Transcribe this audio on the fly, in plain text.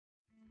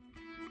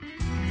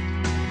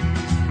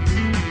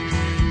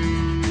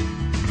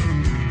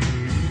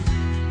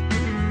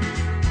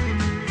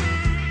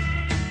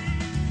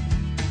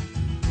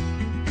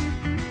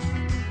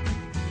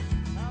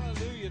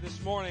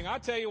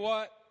tell you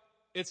what,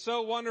 it's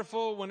so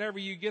wonderful whenever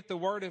you get the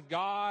Word of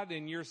God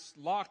and you're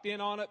locked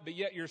in on it, but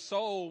yet your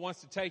soul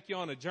wants to take you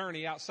on a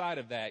journey outside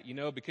of that,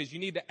 because you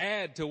need to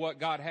add to what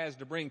God has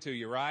to bring to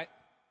you, right?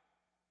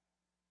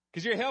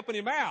 Because you're helping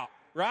Him out,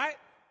 right?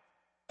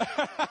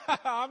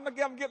 I'm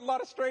getting a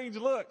lot of strange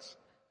looks.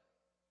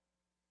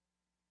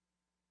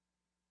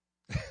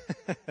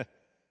 The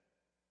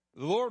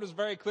Lord was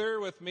very clear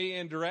with me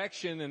in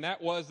direction, and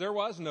that was there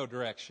was no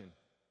direction.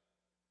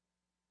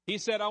 He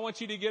said, I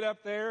want you to get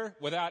up there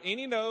without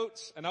any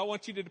notes, and I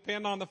want you to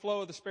depend on the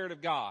flow of the Spirit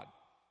of God.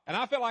 And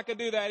I feel like I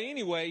do that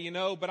anyway,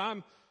 but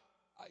I'm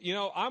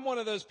one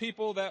of those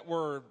people that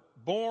were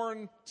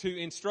born to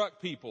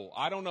instruct people.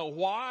 I don't know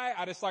why.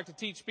 I just like to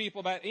teach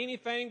people that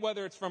anything,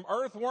 whether it's from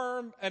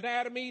earthworm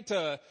anatomy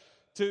to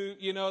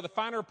the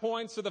finer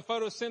points of the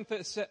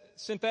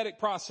photosynthetic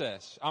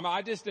process.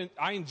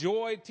 I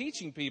enjoy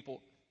teaching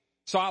people.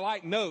 So I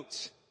like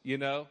notes,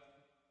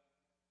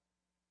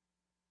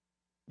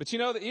 But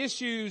the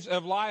issues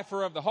of life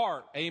are of the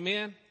heart.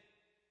 Amen.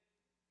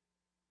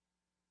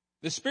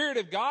 The Spirit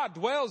of God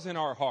dwells in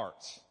our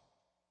hearts.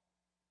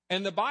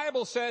 And the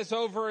Bible says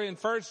over in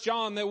 1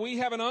 John that we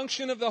have an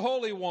unction of the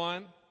Holy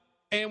One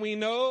and we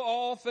know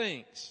all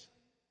things.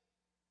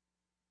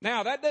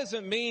 Now, that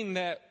doesn't mean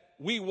that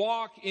we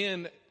walk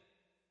in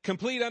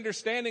complete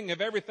understanding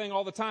of everything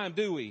all the time,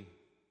 do we?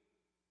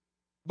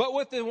 But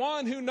with the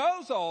one who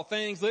knows all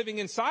things living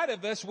inside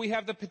of us, we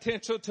have the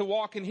potential to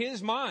walk in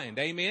His mind.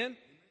 Amen?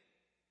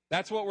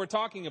 That's what we're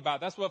talking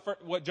about. That's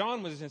what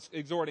John was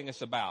exhorting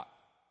us about.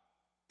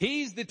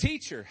 He's the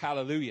teacher.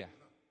 Hallelujah.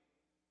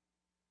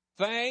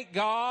 Thank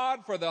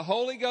God for the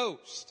Holy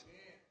Ghost.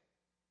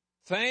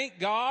 Thank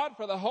God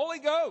for the Holy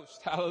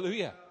Ghost.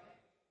 Hallelujah.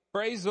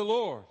 Praise the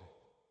Lord.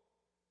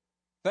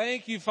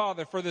 Thank you,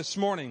 Father, for this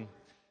morning.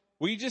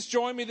 Will you just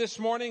join me this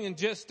morning and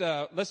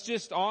let's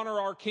just honor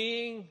our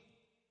King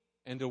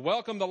and to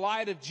welcome the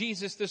light of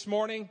Jesus this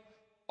morning.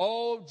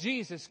 Oh,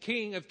 Jesus,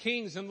 King of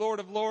kings and Lord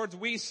of lords,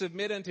 we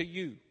submit unto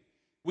you.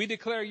 We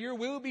declare your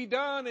will be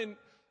done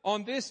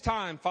on this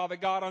time, Father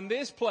God, on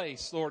this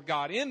place, Lord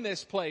God, in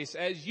this place,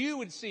 as you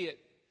would see it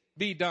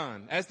be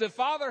done, as the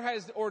Father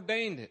has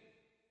ordained it.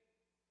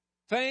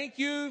 Thank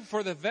you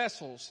for the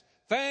vessels.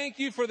 Thank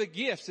you for the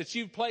gifts that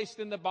you've placed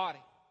in the body.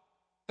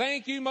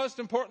 Thank you, most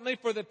importantly,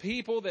 for the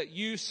people that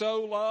you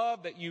so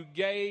love, that you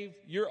gave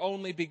your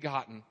only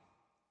begotten.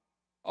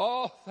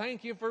 Oh,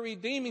 thank you for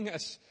redeeming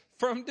us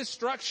from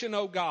destruction,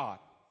 oh God.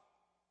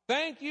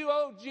 Thank you,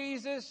 oh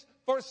Jesus,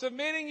 for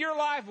submitting your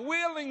life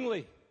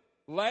willingly,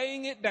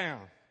 laying it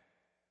down,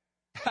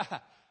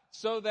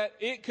 so that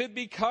it could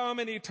become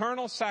an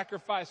eternal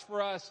sacrifice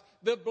for us.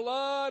 The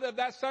blood of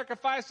that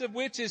sacrifice of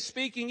which is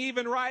speaking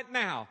even right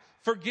now.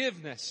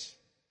 Forgiveness,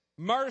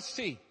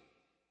 mercy,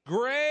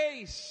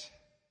 grace,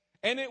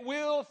 and it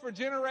will for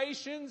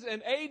generations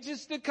and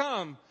ages to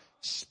come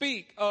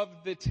speak of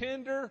the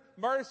tender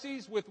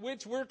mercies with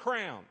which we're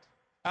crowned.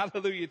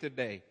 Hallelujah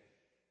today.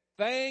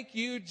 Thank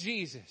you,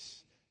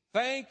 Jesus.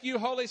 Thank you,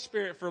 Holy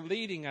Spirit, for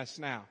leading us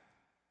now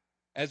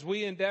as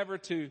we endeavor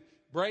to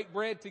break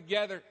bread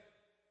together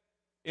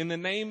in the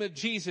name of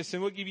Jesus,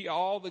 and we'll give you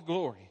all the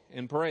glory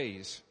and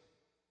praise.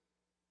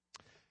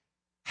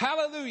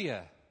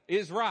 Hallelujah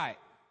is right.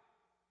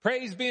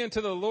 Praise be unto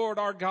the Lord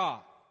our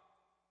God.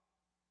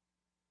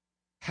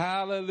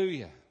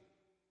 Hallelujah.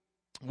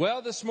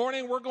 Well, this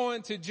morning we're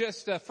going to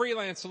just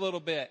freelance a little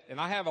bit, and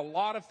I have a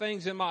lot of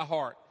things in my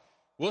heart.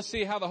 We'll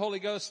see how the Holy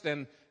Ghost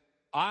and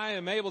I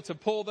am able to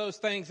pull those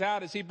things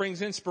out as He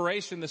brings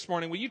inspiration this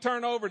morning. Will you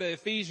turn over to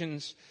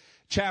Ephesians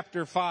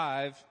chapter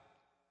 5?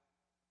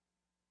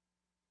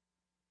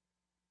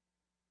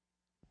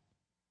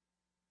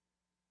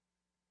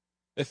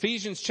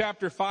 Ephesians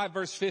chapter 5,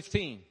 verse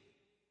 15.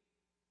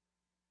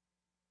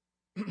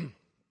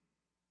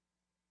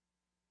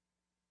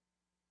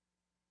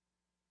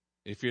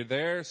 If you're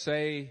there,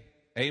 say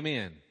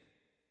amen.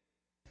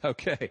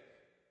 Okay.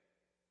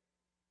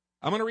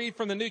 I'm going to read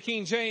from the New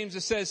King James.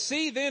 It says,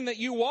 see then that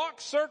you walk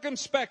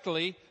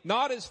circumspectly,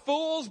 not as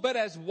fools, but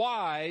as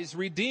wise,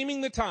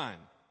 redeeming the time,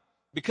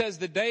 because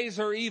the days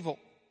are evil.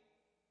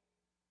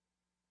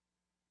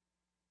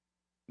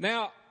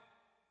 Now,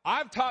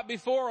 I've taught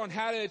before on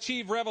how to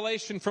achieve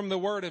revelation from the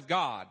Word of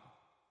God.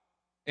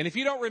 And if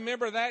you don't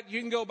remember that,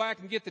 you can go back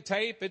and get the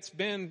tape. It's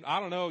been,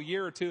 a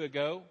year or two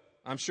ago.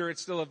 I'm sure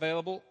it's still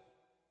available.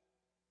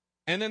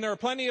 And then there are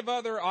plenty of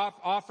other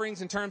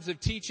offerings in terms of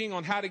teaching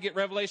on how to get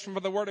revelation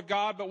from the Word of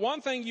God. But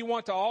one thing you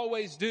want to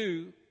always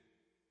do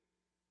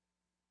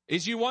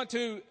is you want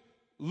to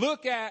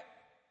look at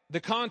the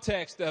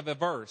context of a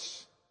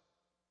verse.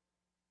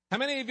 How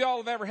many of y'all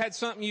have ever had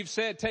something you've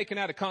said taken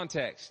out of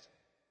context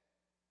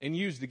and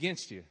used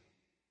against you?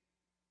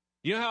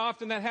 You know how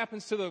often that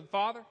happens to the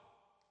Father?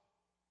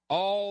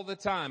 All the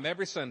time,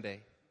 every Sunday.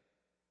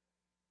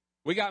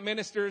 We got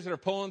ministers that are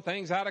pulling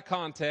things out of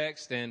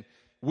context and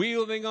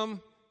wielding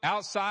them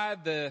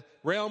outside the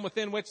realm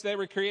within which they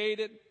were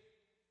created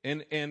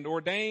and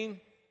ordained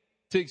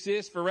to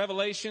exist for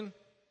revelation.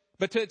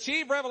 But to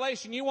achieve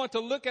revelation, you want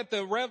to look at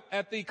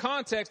the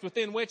context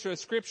within which a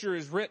scripture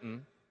is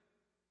written.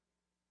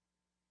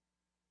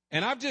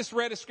 And I've just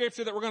read a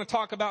scripture that we're going to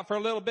talk about for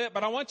a little bit,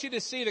 but I want you to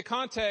see the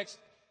context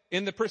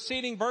in the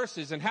preceding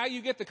verses. And how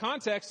you get the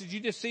context is you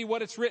just see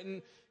what it's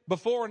written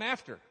before and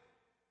after.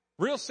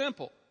 Real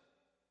simple.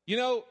 You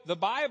know, the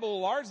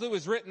Bible largely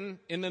was written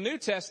in the New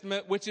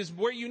Testament, which is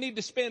where you need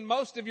to spend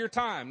most of your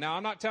time. Now,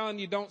 I'm not telling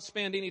you don't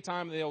spend any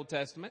time in the Old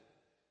Testament,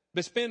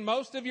 but spend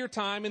most of your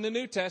time in the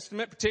New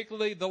Testament,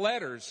 particularly the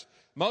letters.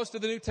 Most of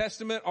the New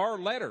Testament are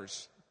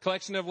letters,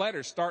 collection of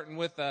letters, starting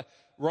with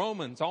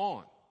Romans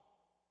on.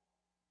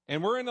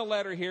 And we're in a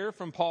letter here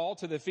from Paul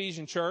to the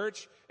Ephesian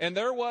church, and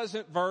there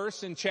wasn't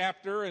verse and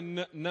chapter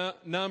and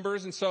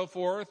numbers and so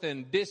forth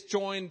and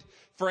disjoined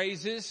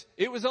phrases.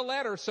 It was a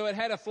letter, so it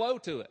had a flow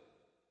to it.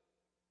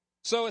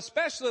 So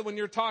especially when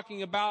you're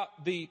talking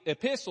about the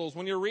epistles,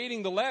 when you're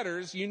reading the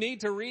letters, you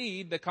need to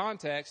read the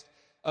context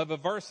of a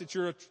verse that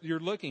you're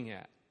looking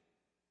at.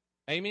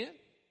 Amen?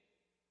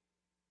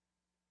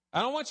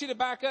 I don't want you to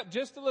back up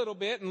just a little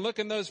bit and look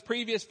in those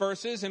previous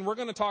verses, and we're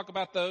going to talk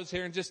about those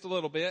here in just a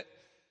little bit.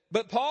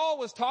 But Paul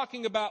was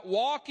talking about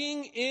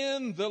walking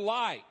in the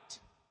light.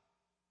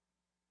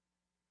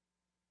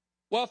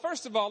 Well,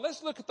 first of all,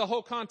 let's look at the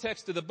whole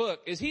context of the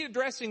book. Is he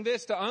addressing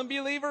this to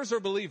unbelievers or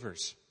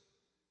believers?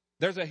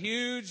 There's a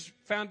huge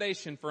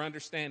foundation for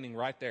understanding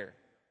right there.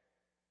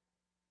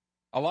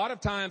 A lot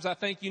of times I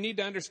think you need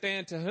to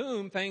understand to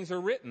whom things are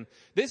written.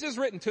 This is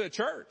written to a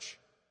church.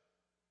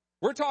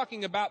 We're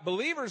talking about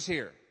believers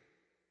here.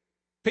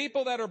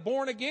 People that are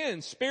born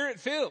again,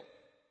 spirit-filled.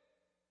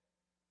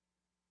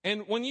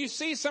 And when you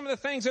see some of the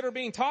things that are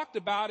being talked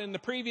about in the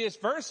previous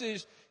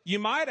verses, you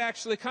might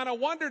actually kind of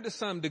wonder to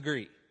some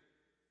degree.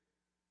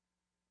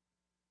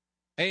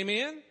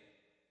 Amen?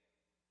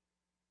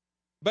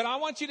 But I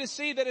want you to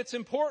see that it's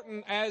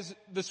important, as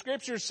the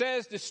scripture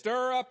says, to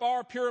stir up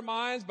our pure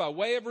minds by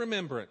way of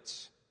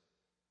remembrance.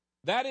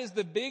 That is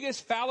the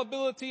biggest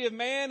fallibility of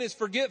man, is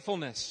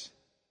forgetfulness.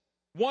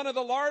 One of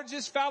the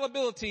largest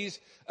fallibilities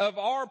of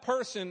our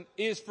person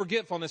is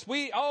forgetfulness.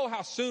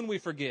 How soon we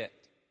forget.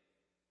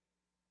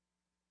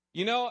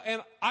 You know,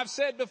 and I've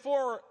said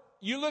before,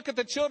 you look at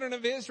the children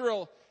of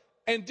Israel,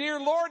 and dear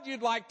Lord,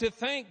 you'd like to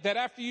think that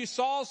after you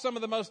saw some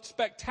of the most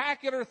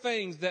spectacular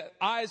things that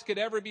eyes could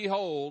ever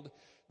behold,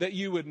 that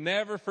you would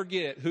never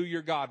forget who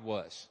your God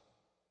was.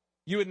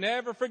 You would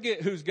never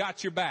forget who's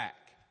got your back.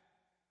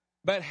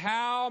 But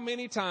how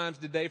many times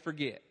did they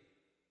forget?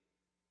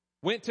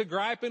 Went to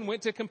griping,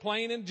 went to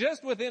complaining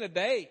just within a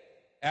day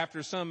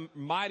after some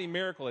mighty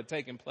miracle had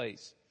taken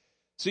place.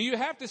 So you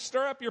have to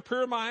stir up your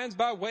pure minds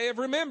by way of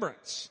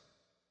remembrance.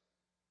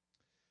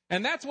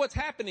 And that's what's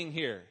happening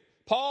here.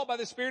 Paul, by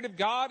the Spirit of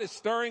God, is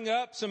stirring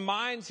up some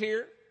minds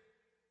here.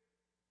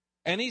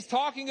 And he's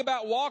talking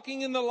about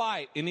walking in the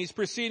light in these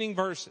preceding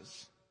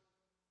verses.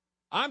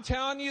 I'm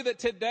telling you that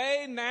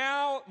today,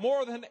 now,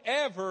 more than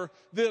ever,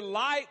 the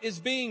light is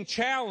being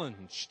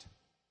challenged.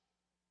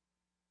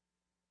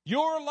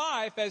 Your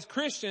life as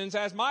Christians,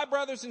 as my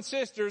brothers and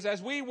sisters,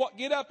 as we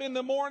get up in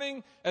the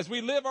morning, as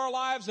we live our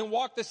lives and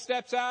walk the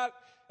steps out,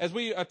 as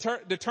we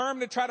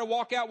determine to try to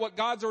walk out what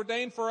God's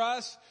ordained for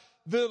us,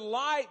 the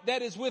light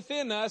that is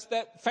within us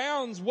that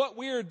founds what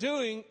we are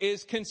doing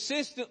is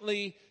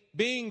consistently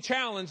being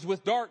challenged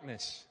with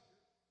darkness.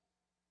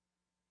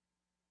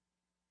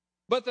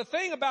 But the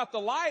thing about the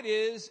light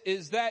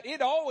is that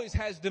it always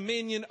has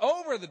dominion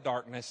over the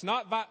darkness,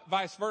 not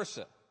vice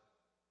versa.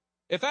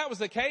 If that was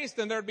the case,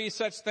 then there'd be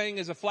such thing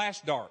as a flash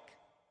dark.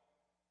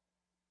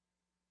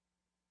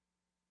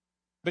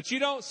 But you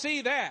don't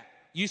see that.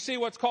 You see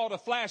what's called a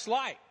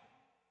flashlight.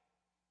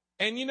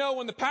 And you know,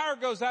 when the power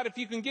goes out, if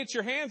you can get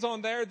your hands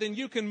on there, then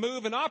you can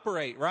move and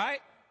operate, right?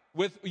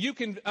 You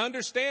can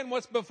understand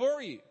what's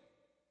before you.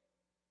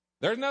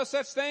 There's no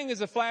such thing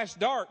as a flash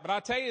dark, but I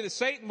tell you that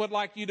Satan would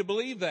like you to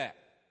believe that.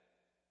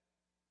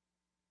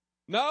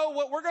 No,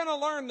 what we're going to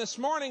learn this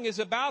morning is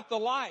about the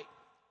light.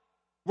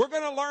 We're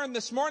going to learn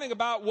this morning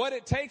about what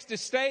it takes to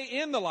stay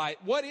in the light.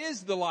 What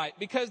is the light?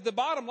 Because the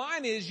bottom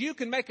line is you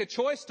can make a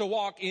choice to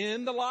walk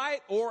in the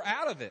light or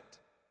out of it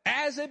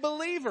as a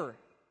believer.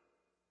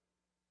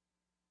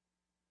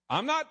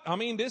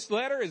 This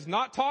letter is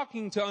not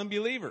talking to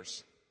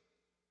unbelievers.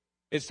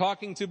 It's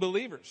talking to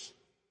believers.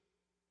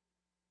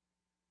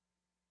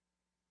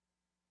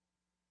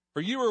 For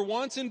you were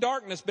once in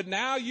darkness, but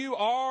now you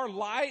are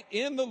light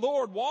in the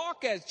Lord.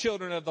 Walk as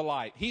children of the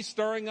light. He's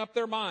stirring up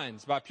their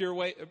minds by pure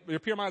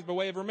minds by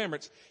way of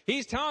remembrance.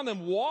 He's telling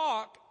them,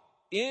 walk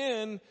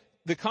in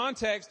the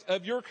context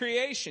of your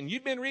creation.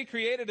 You've been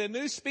recreated a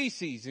new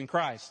species in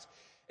Christ.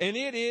 And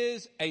it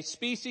is a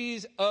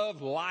species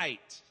of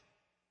light.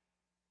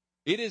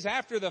 It is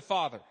after the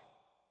Father,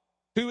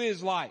 who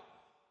is light.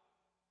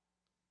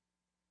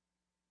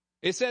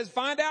 It says,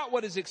 find out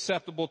what is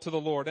acceptable to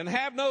the Lord, and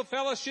have no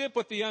fellowship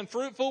with the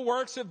unfruitful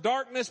works of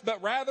darkness,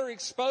 but rather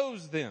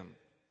expose them.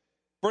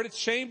 For it is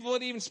shameful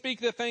to even speak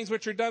of the things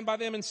which are done by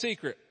them in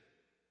secret.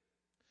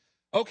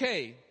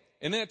 Okay,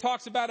 and then it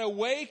talks about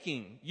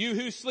awaking, you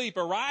who sleep.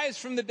 Arise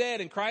from the dead,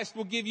 and Christ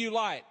will give you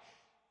light.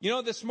 You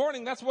know, this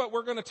morning, that's what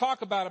we're going to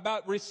talk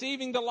about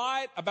receiving the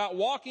light, about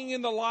walking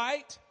in the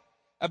light,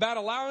 about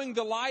allowing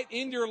the light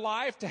in your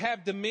life to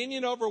have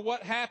dominion over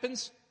what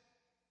happens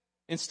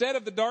instead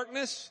of the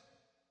darkness.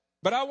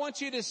 But I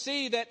want you to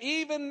see that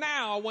even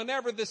now,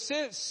 whenever the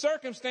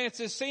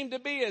circumstances seem to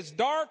be as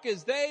dark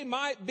as they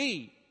might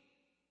be,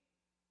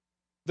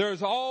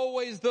 there's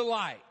always the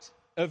light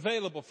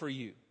available for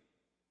you.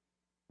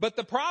 But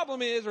the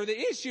problem is, or the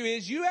issue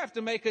is, you have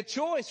to make a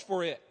choice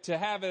for it to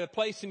have a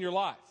place in your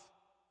life.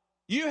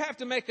 You have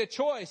to make a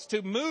choice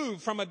to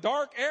move from a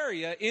dark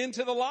area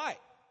into the light.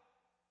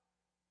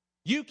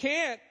 You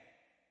can't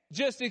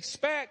just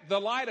expect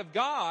the light of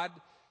God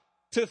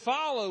to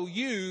follow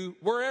you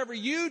wherever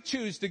you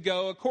choose to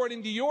go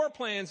according to your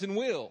plans and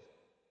will.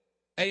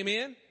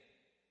 Amen?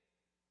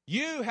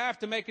 You have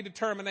to make a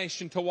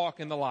determination to walk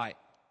in the light.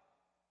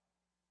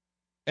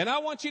 And I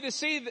want you to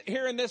see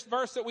here in this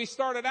verse that we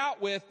started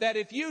out with, that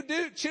if you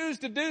do choose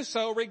to do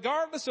so,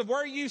 regardless of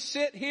where you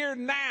sit here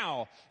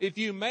now, if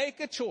you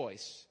make a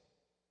choice,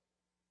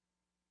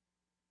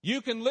 you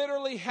can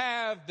literally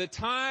have the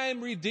time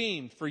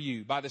redeemed for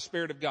you by the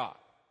Spirit of God.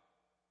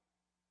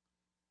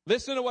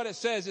 Listen to what it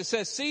says. It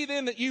says, see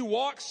then that you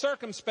walk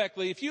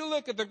circumspectly. If you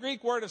look at the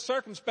Greek word of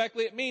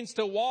circumspectly, it means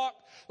to walk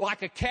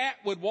like a cat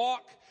would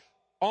walk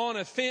on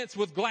a fence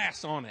with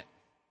glass on it.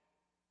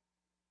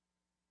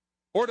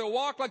 Or to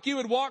walk like you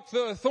would walk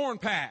through a thorn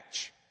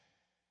patch.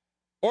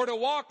 Or to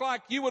walk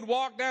like you would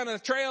walk down a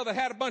trail that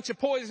had a bunch of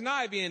poison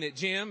ivy in it,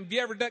 Jim. Have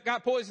you ever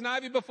got poison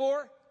ivy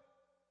before?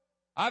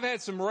 I've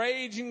had some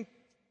raging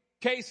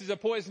cases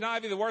of poison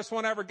ivy. The worst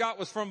one I ever got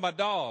was from my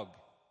dog.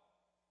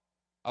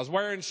 I was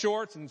wearing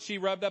shorts and she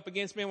rubbed up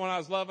against me when I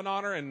was loving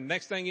on her, and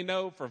next thing you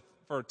know,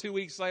 for 2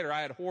 weeks later,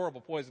 I had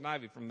horrible poison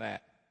ivy from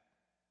that.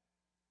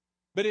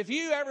 But if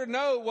you ever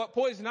know what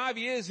poison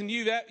ivy is and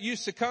you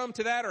succumb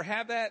to that or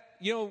have that,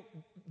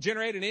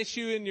 generate an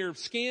issue in your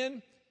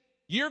skin,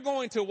 you're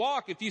going to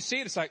walk. If you see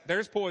it, it's like,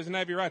 there's poison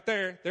ivy right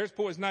there. There's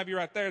poison ivy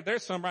right there.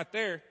 There's some right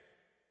there.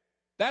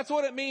 That's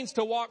what it means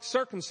to walk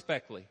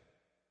circumspectly.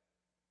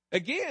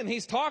 Again,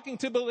 he's talking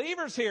to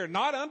believers here,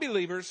 not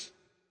unbelievers.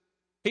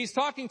 He's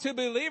talking to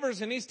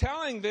believers and he's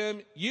telling them,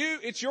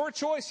 it's your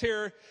choice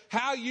here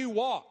how you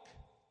walk.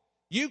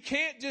 You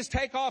can't just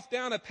take off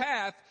down a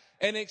path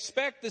and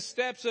expect the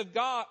steps of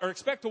God, or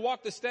expect to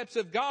walk the steps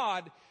of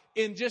God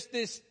in just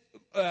this,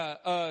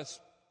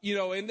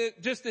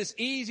 just this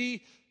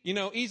easy,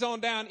 ease on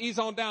down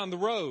the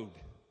road,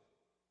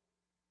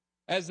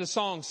 as the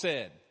song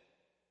said.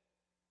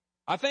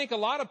 I think a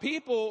lot of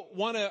people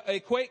want to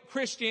equate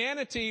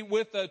Christianity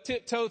with a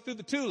tiptoe through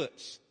the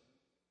tulips.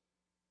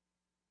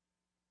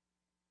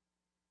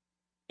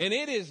 And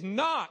it is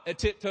not a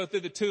tiptoe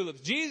through the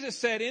tulips. Jesus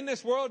said, in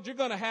this world, you're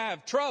going to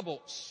have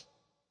troubles.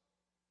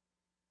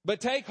 But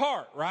take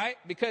heart, right?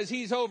 Because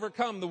he's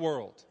overcome the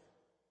world.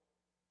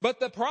 But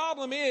the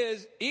problem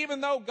is, even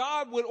though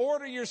God would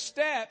order your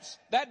steps,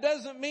 that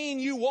doesn't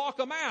mean you walk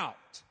them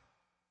out.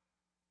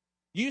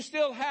 You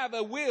still have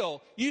a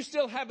will. You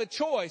still have a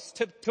choice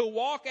to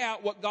walk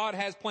out what God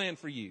has planned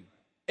for you.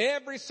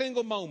 Every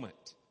single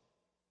moment.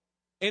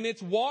 And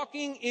it's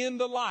walking in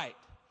the light.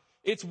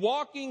 It's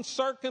walking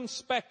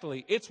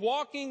circumspectly. It's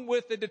walking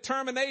with a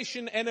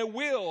determination and a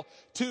will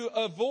to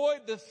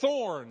avoid the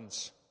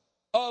thorns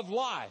of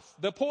life,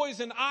 the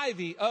poison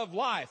ivy of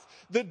life,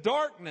 the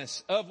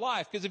darkness of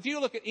life. Because if you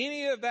look at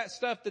any of that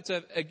stuff that's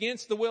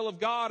against the will of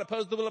God,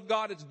 opposed to the will of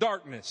God, it's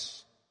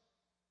darkness.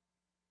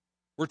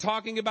 We're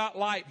talking about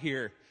light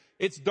here.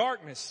 It's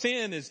darkness.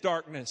 Sin is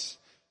darkness.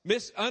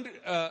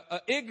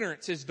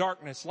 Ignorance is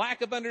darkness.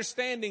 Lack of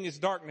understanding is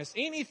darkness.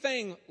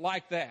 Anything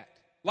like that.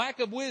 Lack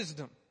of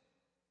wisdom.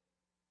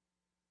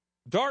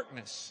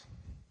 Darkness.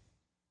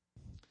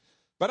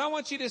 But I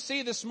want you to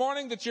see this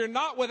morning that you're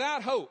not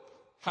without hope.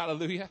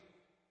 Hallelujah.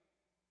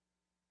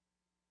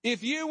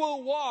 If you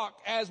will walk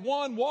as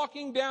one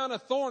walking down a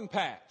thorn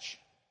patch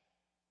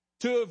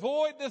to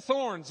avoid the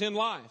thorns in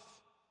life,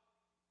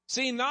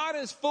 see, not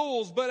as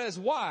fools, but as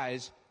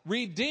wise,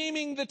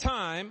 redeeming the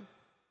time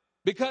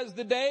because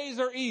the days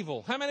are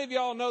evil. How many of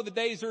y'all know the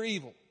days are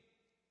evil?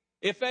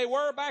 If they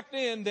were back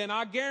then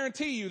I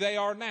guarantee you they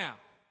are now.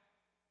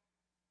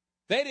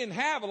 They didn't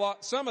have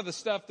some of the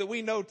stuff that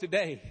we know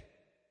today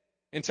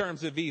in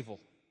terms of evil.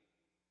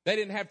 They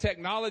didn't have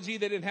technology.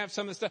 They didn't have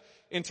some of the stuff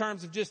in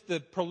terms of just the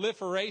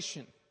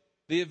proliferation,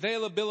 the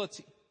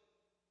availability.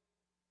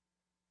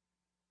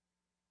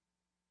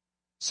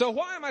 So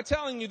why am I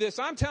telling you this?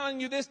 I'm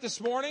telling you this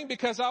morning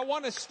because I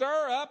want to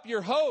stir up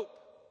your hope.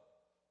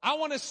 I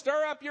want to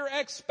stir up your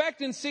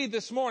expectancy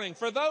this morning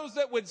for those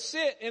that would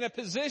sit in a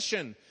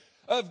position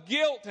of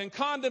guilt and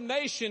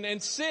condemnation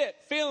and sit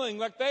feeling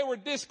like they were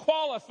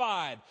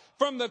disqualified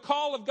from the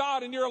call of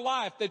God in your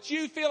life, that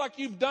you feel like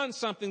you've done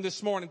something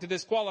this morning to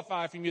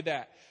disqualify from you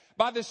that.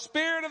 By the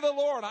Spirit of the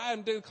Lord, I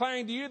am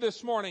declaring to you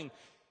this morning,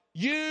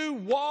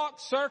 you walk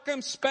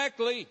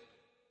circumspectly.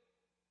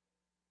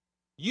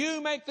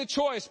 You make the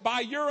choice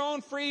by your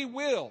own free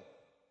will.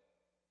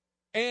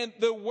 And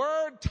the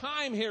word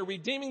time here,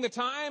 redeeming the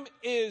time,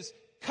 is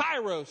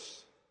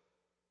kairos.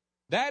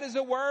 That is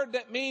a word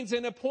that means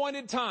an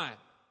appointed time.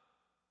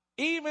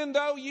 Even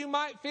though you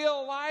might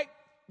feel like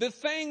the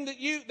thing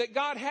that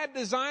God had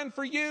designed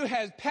for you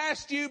has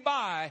passed you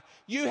by,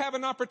 you have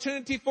an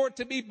opportunity for it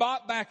to be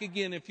bought back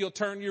again if you'll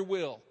turn your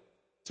will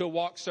to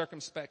walk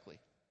circumspectly.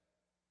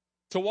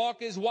 To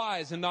walk as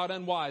wise and not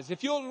unwise.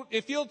 If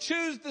you'll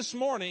choose this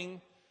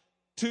morning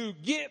to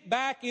get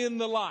back in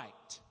the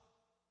light.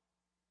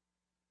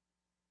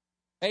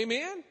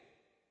 Amen?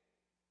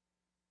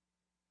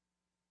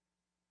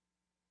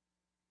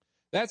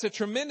 That's a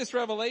tremendous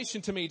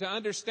revelation to me to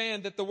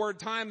understand that the word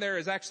time there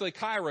is actually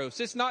kairos.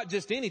 It's not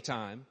just any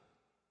time.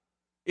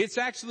 It's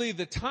actually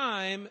the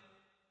time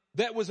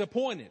that was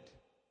appointed.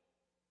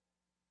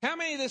 How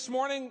many this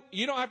morning,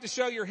 you don't have to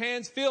show your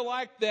hands, feel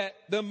like that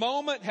the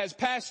moment has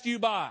passed you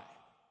by?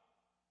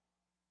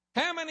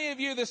 How many of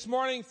you this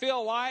morning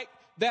feel like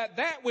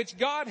that which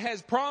God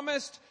has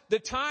promised, the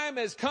time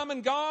has come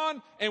and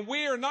gone, and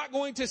we are not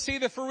going to see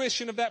the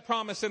fruition of that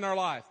promise in our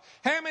life?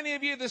 How many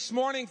of you this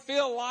morning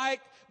feel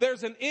like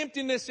there's an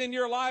emptiness in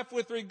your life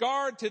with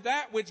regard to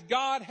that which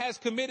God has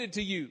committed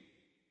to you?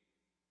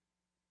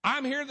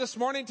 I'm here this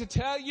morning to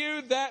tell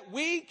you that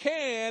we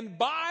can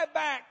buy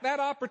back that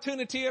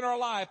opportunity in our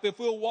life if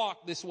we'll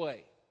walk this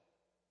way.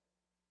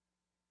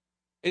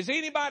 Is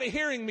anybody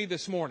hearing me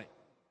this morning?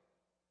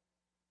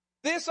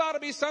 This ought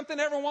to be something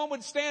everyone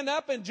would stand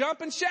up and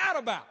jump and shout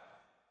about.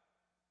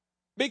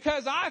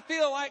 Because I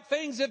feel like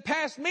things have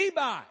passed me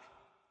by.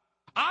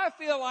 I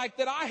feel like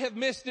that I have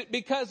missed it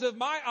because of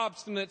my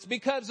obstinance,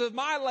 because of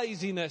my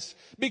laziness,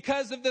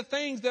 because of the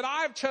things that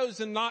I've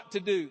chosen not to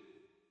do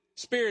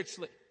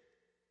spiritually.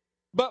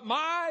 But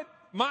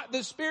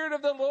the Spirit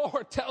of the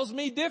Lord tells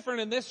me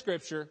different in this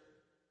scripture.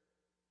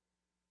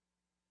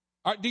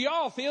 Do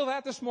y'all feel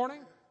that this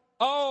morning?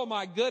 Oh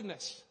my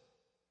goodness.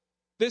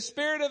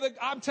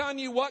 I'm telling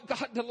you what,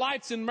 God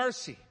delights in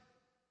mercy.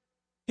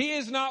 He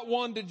is not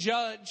one to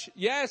judge.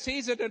 Yes,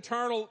 He's an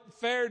eternal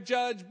fair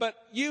judge, but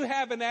you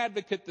have an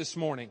advocate this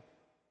morning.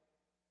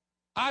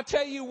 I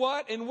tell you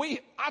what,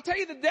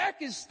 the deck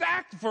is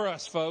stacked for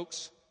us,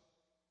 folks.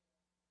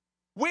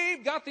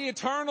 We've got the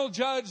eternal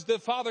judge, the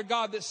Father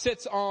God that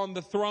sits on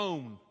the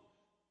throne.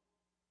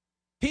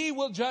 He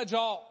will judge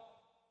all.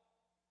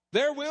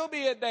 There will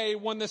be a day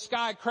when the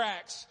sky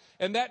cracks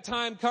and that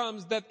time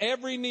comes that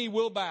every knee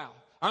will bow.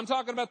 I'm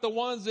talking about the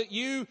ones that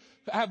you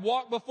have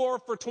walked before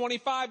for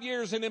 25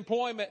 years in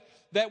employment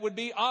that would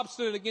be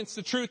obstinate against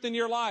the truth in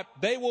your life.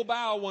 They will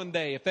bow one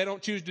day if they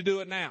don't choose to do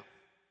it now.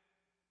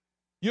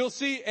 You'll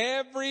see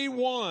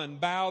everyone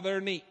bow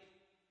their knee.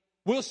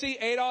 We'll see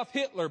Adolf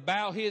Hitler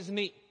bow his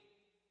knee.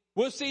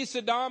 We'll see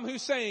Saddam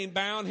Hussein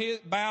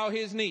bow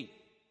his knee.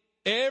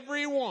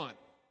 Everyone.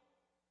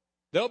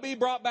 They'll be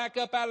brought back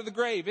up out of the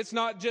grave. It's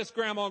not just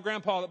grandma and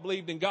grandpa that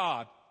believed in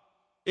God.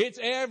 It's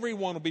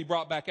everyone will be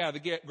brought back out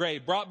of the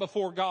grave, brought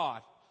before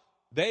God.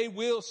 They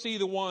will see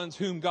the ones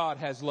whom God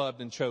has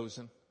loved and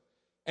chosen.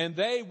 And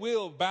they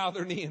will bow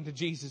their knee unto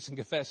Jesus and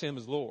confess Him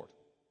as Lord.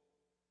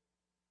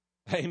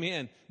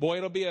 Amen. Boy,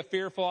 it'll be a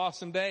fearful,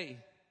 awesome day.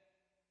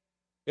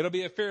 It'll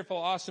be a fearful,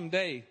 awesome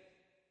day.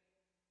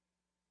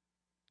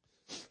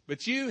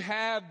 But you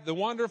have the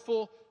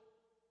wonderful,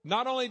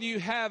 not only do you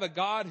have a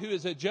God who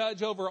is a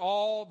judge over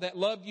all, that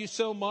loved you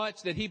so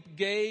much that He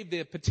gave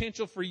the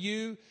potential for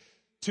you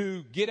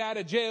to get out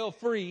of jail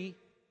free.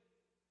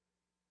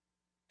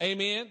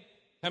 Amen.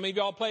 How many of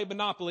y'all play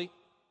Monopoly?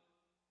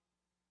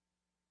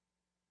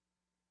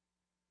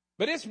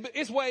 But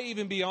it's way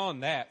even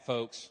beyond that,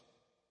 folks.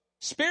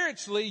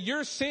 Spiritually,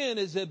 your sin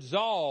is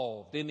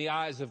absolved in the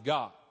eyes of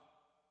God.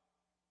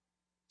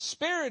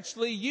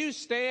 Spiritually, you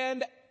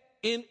stand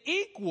in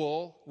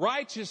equal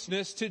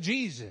righteousness to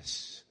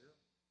Jesus.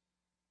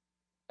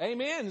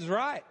 Amen is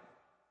right.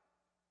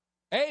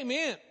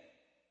 Amen.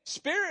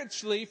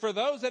 Spiritually, for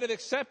those that have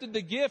accepted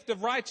the gift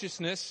of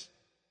righteousness,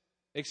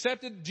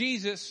 accepted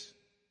Jesus,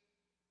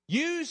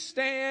 you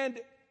stand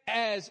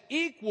as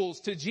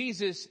equals to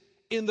Jesus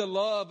in the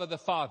love of the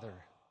Father.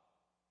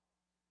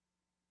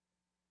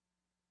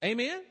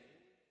 Amen?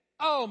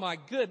 Oh my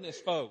goodness,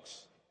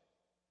 folks.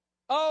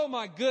 Oh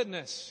my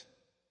goodness.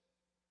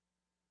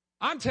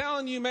 I'm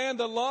telling you, man,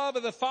 the love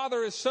of the Father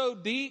is so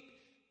deep.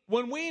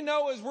 When we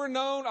know as we're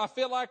known, I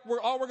feel like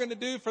all we're going to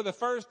do for the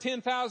first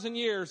 10,000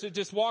 years is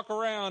just walk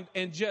around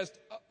and just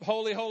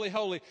holy, holy,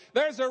 holy.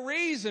 There's a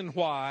reason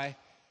why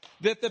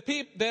that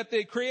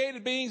the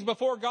created beings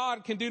before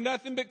God can do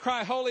nothing but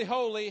cry holy,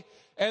 holy,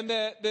 and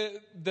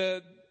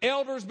the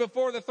elders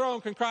before the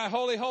throne can cry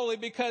holy, holy,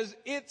 because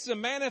it's a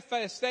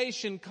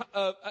manifestation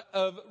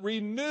of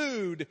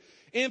renewed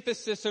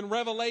emphasis and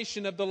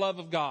revelation of the love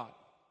of God.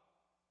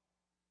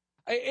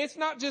 It's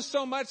not just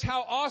so much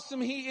how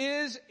awesome He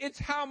is, it's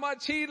how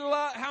much He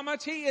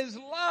is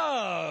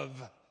love.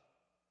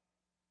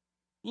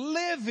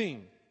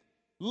 Living,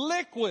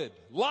 liquid,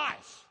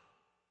 life,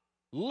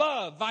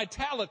 love,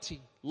 vitality,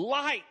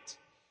 light.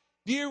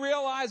 Do you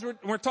realize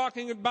we're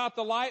talking about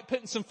the light,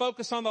 putting some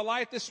focus on the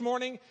light this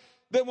morning,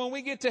 that when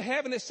we get to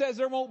heaven it says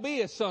there won't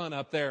be a sun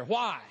up there.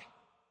 Why?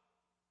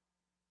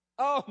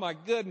 Oh my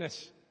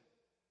goodness.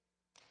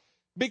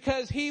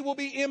 because he will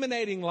be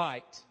emanating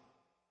light.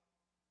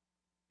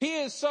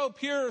 He is so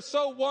pure,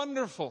 so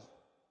wonderful,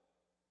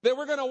 that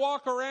we're going to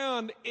walk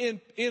around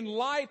in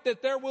light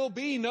that there will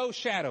be no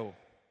shadow.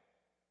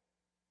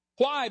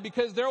 Why?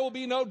 Because there will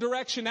be no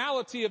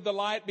directionality of the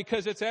light,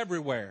 because it's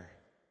everywhere.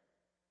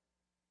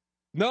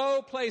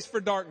 No place for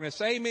darkness.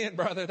 Amen,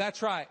 brother.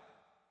 That's right.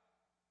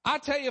 I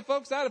tell you,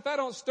 folks, that if I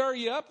don't stir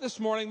you up this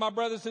morning, my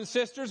brothers and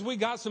sisters, we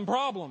got some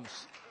problems.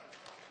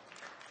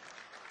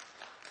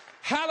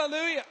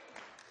 Hallelujah.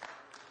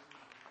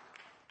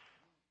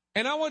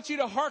 And I want you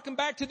to hearken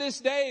back to this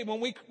day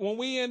when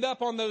we end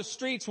up on those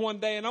streets one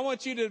day, and I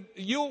want you to,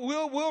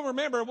 we'll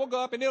remember, we'll go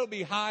up and it'll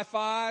be high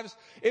fives,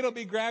 it'll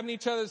be grabbing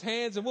each other's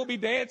hands, and we'll be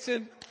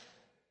dancing.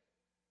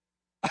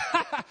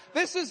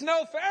 This is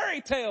no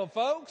fairy tale,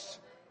 folks.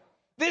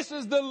 This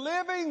is the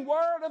living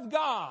Word of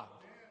God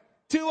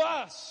to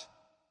us.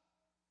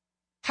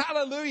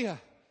 Hallelujah.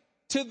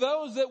 To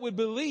those that would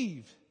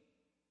believe.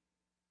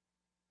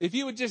 If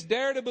you would just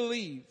dare to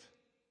believe.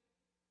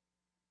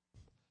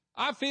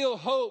 I feel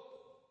hope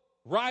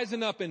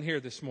rising up in here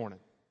this morning.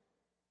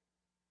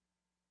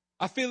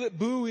 I feel it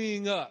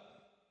buoying up.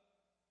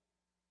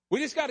 We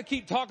just got to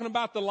keep talking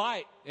about the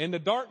light, and the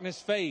darkness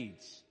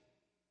fades.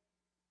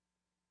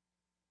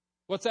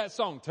 What's that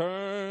song?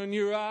 Turn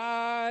your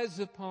eyes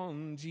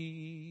upon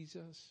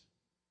Jesus.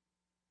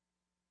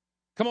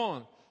 Come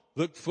on.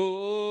 Look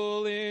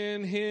full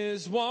in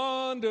his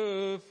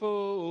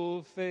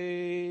wonderful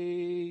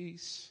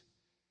face,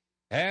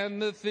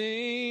 and the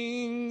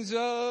things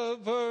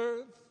of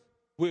earth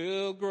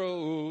will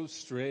grow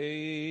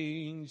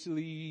strangely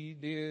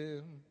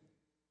dim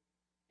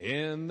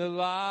in the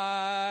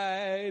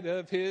light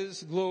of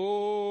his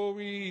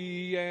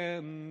glory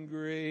and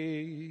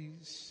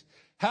grace.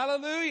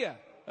 Hallelujah.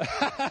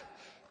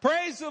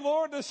 Praise the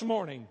Lord this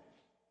morning.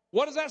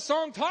 What is that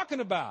song talking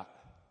about?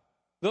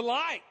 The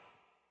light.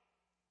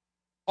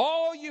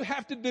 All you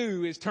have to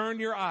do is turn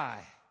your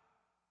eye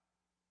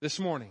this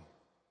morning.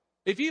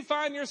 If you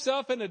find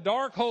yourself in a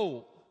dark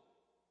hole,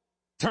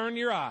 turn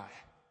your eye.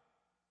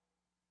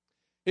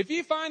 If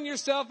you find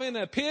yourself in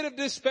a pit of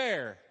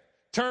despair,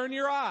 turn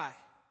your eye.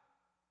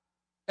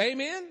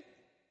 Amen?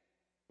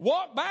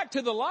 Walk back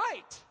to the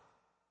light.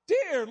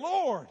 Dear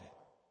Lord,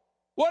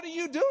 what are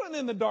you doing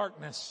in the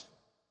darkness?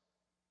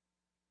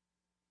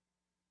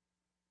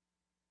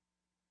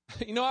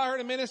 You know, I heard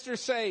a minister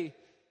say,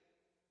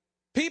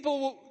 people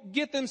will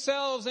get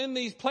themselves in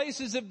these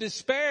places of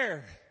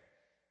despair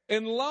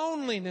and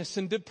loneliness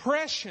and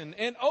depression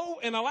and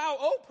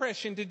allow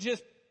oppression to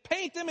just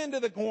paint them into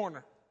the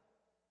corner.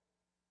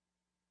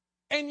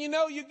 And you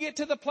know, you get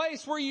to the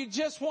place where you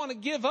just want to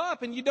give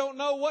up and you don't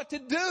know what to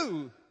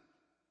do.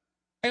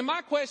 And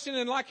my question,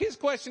 and like his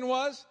question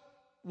was,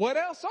 what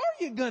else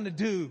are you going to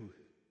do?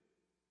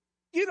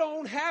 You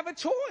don't have a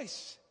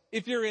choice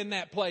if you're in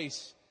that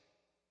place.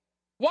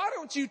 Why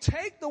don't you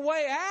take the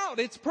way out?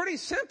 It's pretty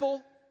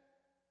simple.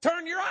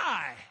 Turn your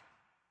eye.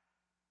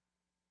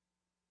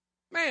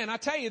 Man, I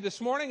tell you this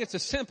morning, it's a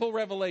simple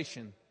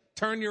revelation.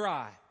 Turn your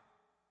eye.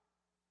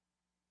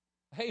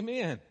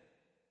 Amen.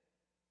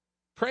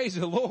 Praise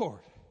the Lord.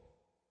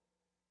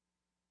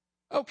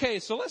 Okay,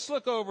 so let's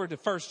look over to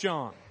 1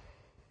 John.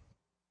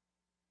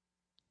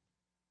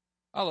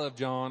 I love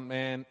John,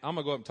 man. I'm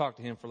going to go up and talk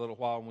to him for a little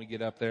while when we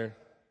get up there.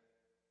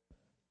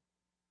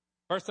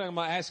 First thing I'm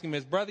going to ask him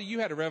is, brother, you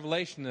had a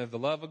revelation of the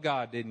love of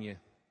God, didn't you?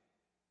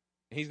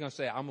 And he's going to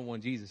say, I'm the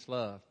one Jesus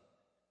loved.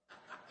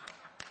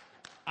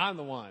 I'm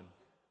the one.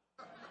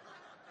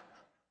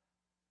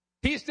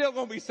 He's still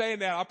going to be saying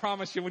that, I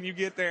promise you, when you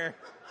get there.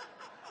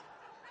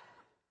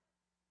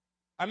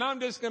 And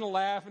I'm just going to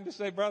laugh and just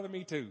say, brother,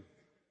 me too.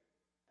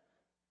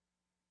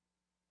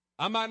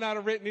 I might not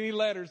have written any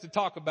letters to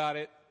talk about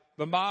it,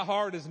 but my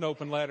heart is an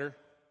open letter,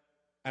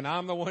 and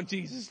I'm the one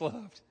Jesus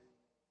loved.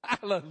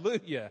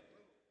 Hallelujah.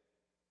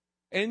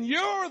 And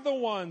you're the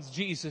ones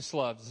Jesus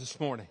loves this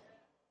morning.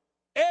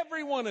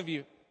 Every one of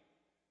you.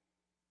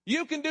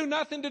 You can do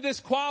nothing to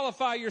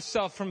disqualify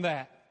yourself from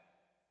that.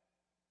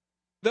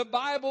 The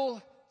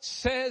Bible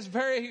says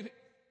very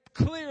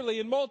clearly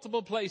in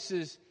multiple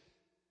places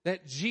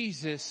that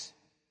Jesus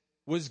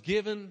was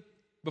given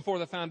before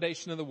the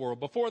foundation of the world.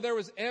 Before there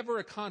was ever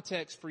a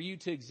context for you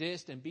to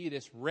exist and be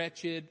this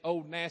wretched,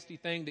 old, nasty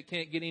thing that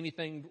can't get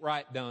anything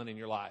right done in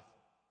your life.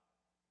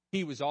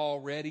 He was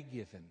already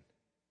given.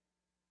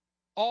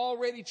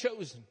 Already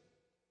chosen.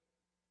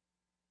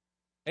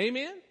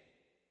 Amen?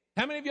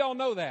 How many of y'all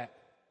know that?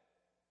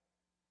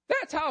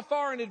 That's how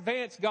far in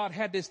advance God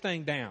had this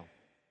thing down.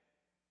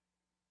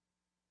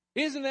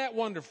 Isn't that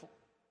wonderful?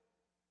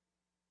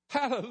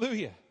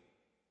 Hallelujah.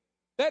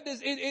 That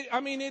does,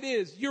 it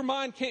is. Your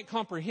mind can't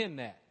comprehend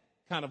that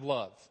kind of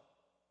love.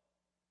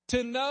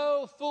 To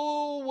know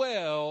full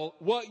well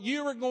what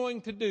you are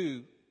going to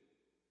do.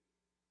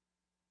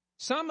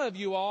 Some of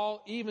you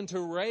all even to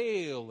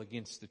rail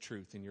against the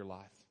truth in your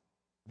life.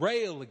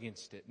 Rail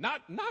against it.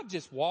 Not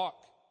just walk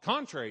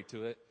contrary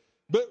to it,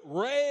 but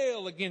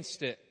rail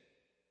against it.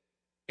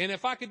 And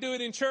if I could do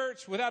it in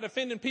church without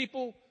offending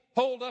people,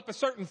 hold up a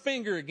certain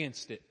finger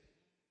against it.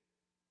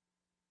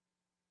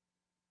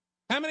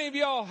 How many of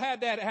y'all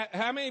had that?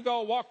 How many of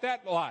y'all walked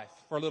that life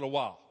for a little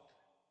while?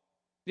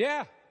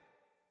 Yeah.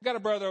 Got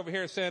a brother over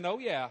here saying, oh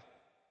yeah.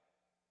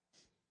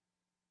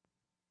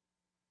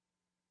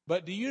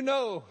 But do you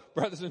know,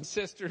 brothers and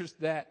sisters,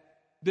 that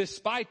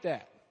despite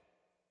that,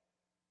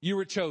 you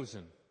were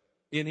chosen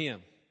in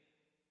Him?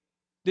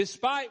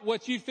 Despite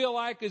what you feel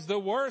like is the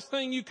worst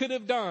thing you could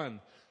have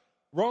done,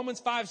 Romans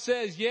 5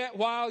 says, yet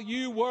while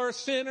you were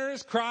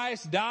sinners,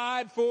 Christ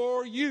died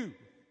for you.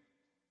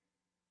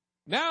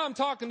 Now I'm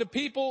talking to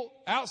people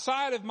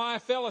outside of my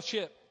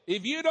fellowship.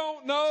 If you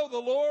don't know the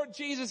Lord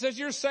Jesus as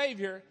your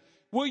Savior,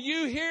 will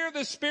you hear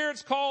the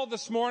Spirit's call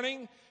this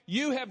morning?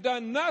 You have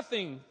done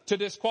nothing to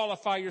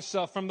disqualify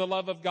yourself from the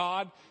love of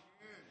God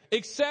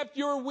except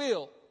your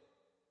will.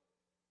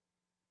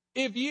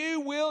 If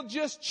you will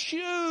just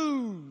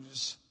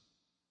choose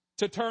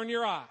to turn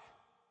your eye.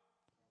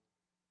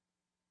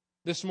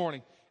 This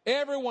morning,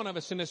 every one of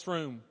us in this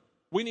room,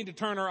 we need to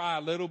turn our eye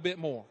a little bit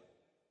more.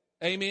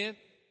 Amen?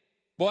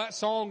 Boy, that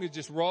song is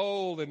just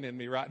rolling in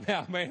me right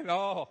now, man.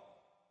 Oh,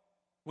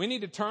 we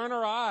need to turn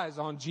our eyes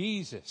on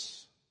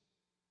Jesus.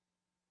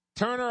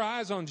 Turn our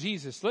eyes on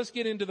Jesus. Let's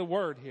get into the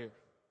Word here.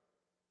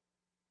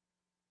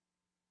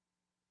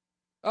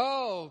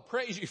 Oh,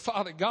 praise you,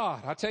 Father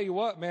God. I tell you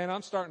what, man,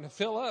 I'm starting to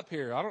fill up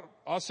here.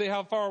 I'll see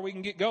how far we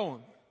can get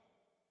going.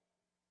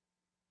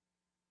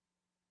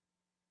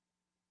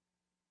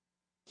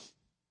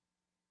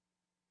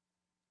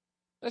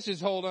 Let's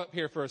just hold up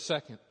here for a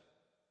second.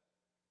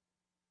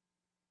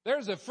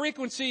 There's a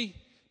frequency,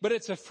 but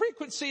it's a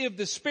frequency of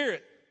the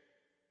Spirit,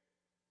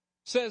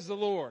 says the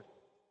Lord.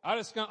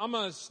 I'm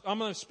going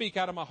to speak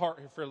out of my heart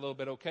here for a little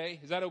bit, okay?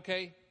 Is that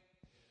okay?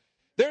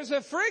 There's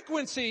a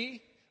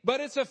frequency,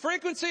 but it's a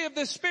frequency of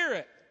the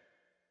Spirit.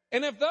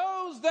 And if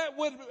those that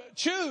would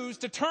choose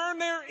to turn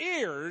their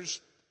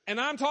ears,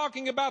 and I'm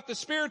talking about the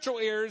spiritual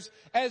ears,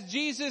 as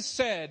Jesus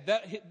said,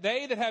 that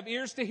they that have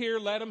ears to hear,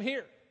 let them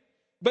hear.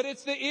 But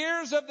it's the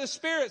ears of the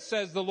Spirit,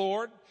 says the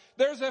Lord.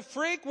 There's a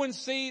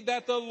frequency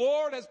that the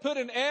Lord has put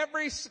in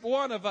every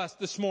one of us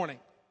this morning.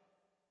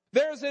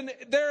 There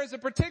is a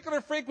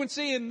particular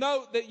frequency and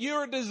note that you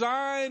are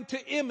designed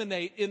to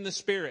emanate in the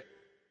Spirit.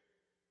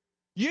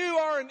 You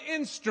are an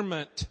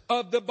instrument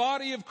of the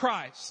body of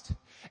Christ.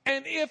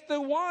 And if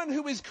the one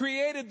who has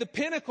created the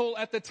pinnacle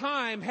at the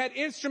time had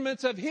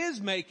instruments of His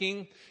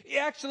making,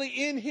 actually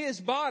in His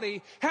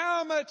body,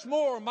 how much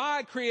more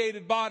my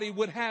created body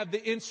would have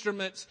the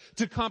instruments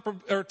to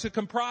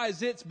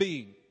comprise its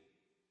being?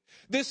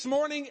 This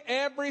morning,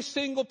 every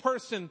single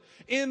person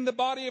in the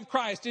body of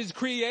Christ is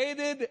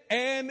created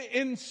an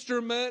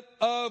instrument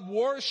of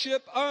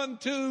worship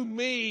unto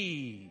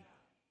me.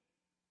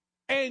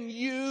 And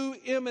you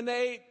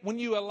emanate, when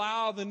you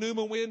allow the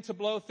pneuma wind to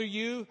blow through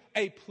you,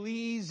 a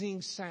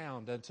pleasing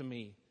sound unto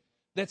me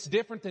that's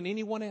different than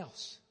anyone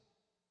else.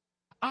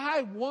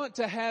 I want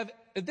to have,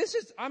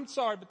 I'm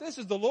sorry, but this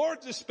is the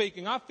Lord just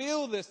speaking. I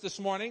feel this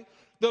morning.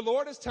 The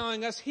Lord is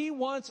telling us He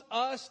wants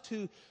us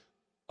to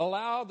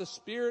allow the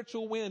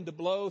spiritual wind to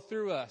blow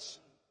through us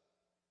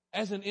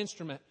as an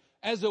instrument,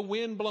 as a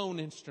wind-blown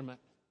instrument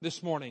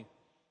this morning.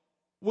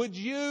 Would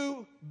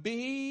you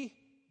be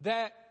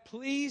that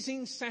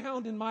pleasing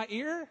sound in my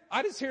ear?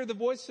 I just hear the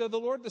voice of the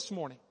Lord this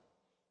morning.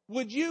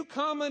 Would you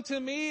come unto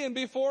me and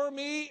before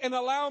me and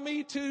allow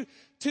me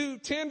to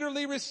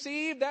tenderly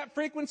receive that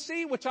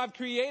frequency which I've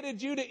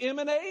created you to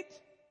emanate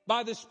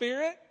by the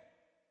Spirit?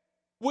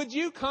 Would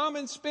you come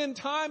and spend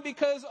time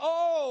because,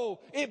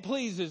 it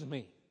pleases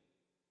me?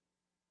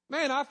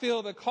 Man, I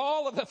feel the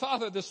call of the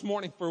Father this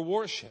morning for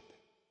worship.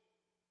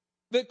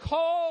 The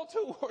call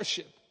to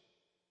worship.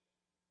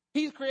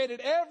 He's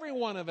created every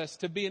one of us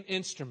to be an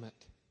instrument.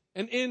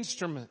 An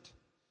instrument.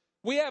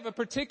 We have a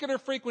particular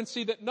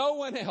frequency that no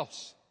one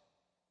else.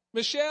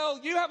 Michelle,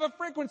 you have a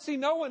frequency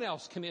no one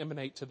else can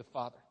emanate to the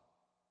Father.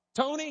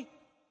 Tony,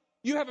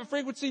 you have a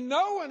frequency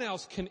no one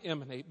else can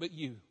emanate but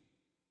you.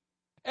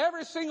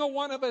 Every single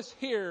one of us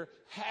here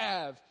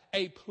have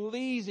a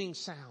pleasing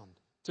sound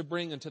to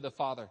bring unto the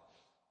Father.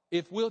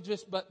 If we'll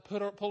just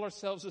pull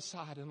ourselves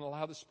aside and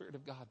allow the Spirit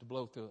of God to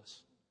blow through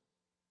us.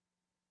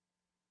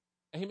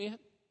 Amen?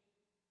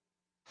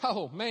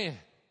 Oh, man.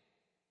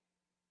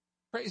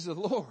 Praise the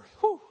Lord.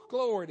 Whew,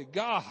 glory to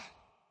God.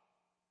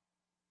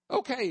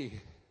 Okay.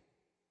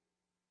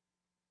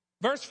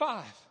 Verse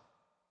 5.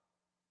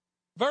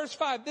 Verse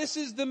 5. This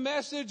is the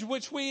message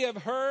which we have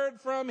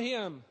heard from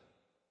Him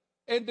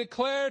and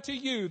declare to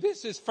you.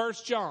 This is 1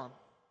 John.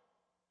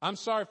 I'm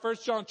sorry, 1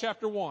 John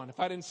chapter 1, if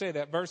I didn't say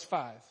that. Verse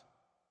 5.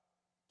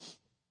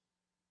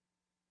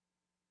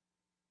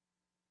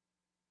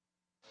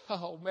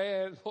 Oh,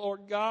 man,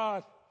 Lord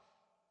God.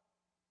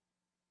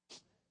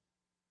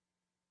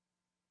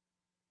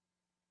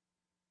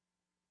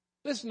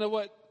 Listen to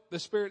what the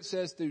Spirit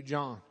says through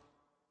John.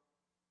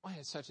 Why,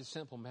 it's such a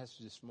simple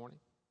message this morning.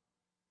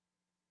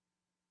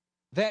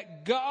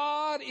 That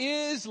God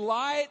is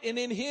light and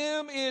in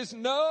Him is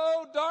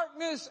no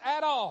darkness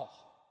at all.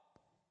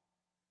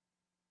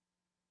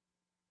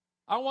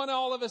 I want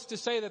all of us to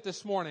say that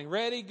this morning.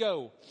 Ready,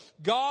 go.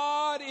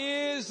 God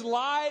is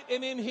light,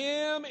 and in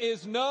him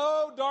is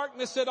no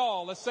darkness at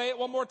all. Let's say it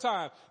one more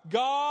time.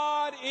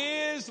 God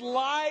is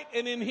light,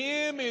 and in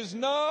him is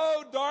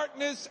no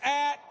darkness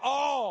at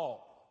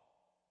all.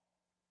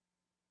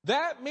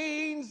 That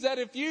means that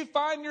if you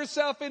find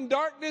yourself in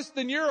darkness,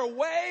 then you're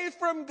away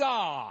from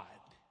God.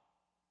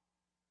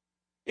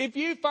 If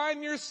you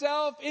find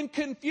yourself in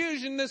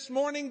confusion this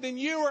morning, then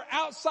you are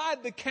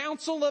outside the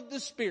counsel of the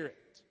Spirit.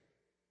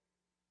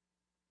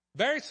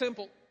 Very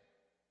simple.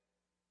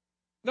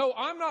 No,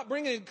 I'm not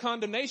bringing a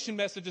condemnation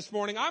message this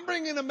morning. I'm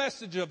bringing a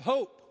message of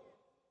hope.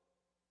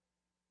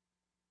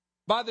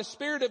 By the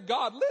Spirit of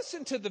God,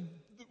 listen to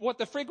what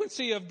the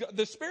frequency of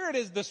the Spirit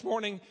is this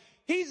morning.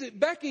 He's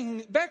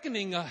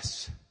beckoning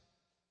us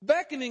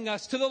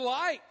to the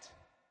light.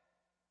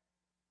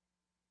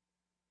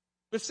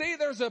 But see,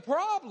 there's a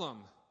problem.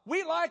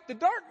 We like the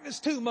darkness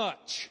too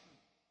much.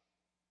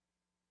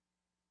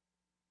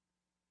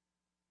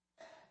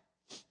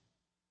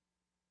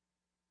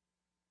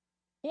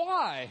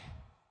 Why?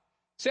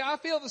 See, I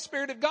feel the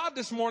Spirit of God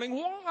this morning.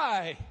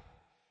 Why?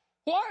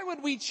 Why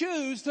would we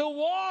choose to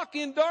walk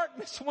in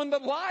darkness when the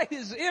light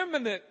is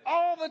imminent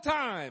all the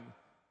time?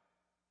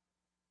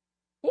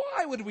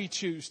 Why would we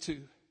choose to?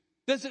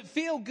 Does it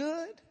feel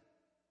good?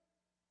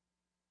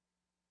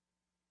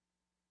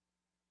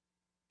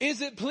 Is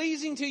it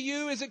pleasing to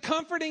you? Is it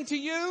comforting to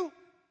you?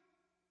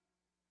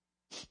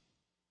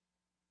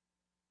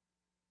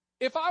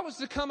 If I was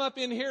to come up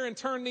in here and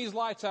turn these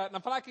lights out, and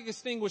if I could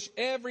extinguish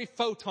every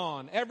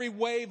photon, every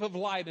wave of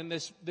light in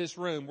this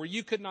room where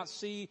you could not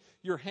see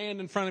your hand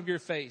in front of your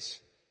face.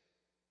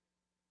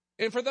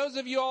 And for those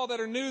of you all that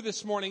are new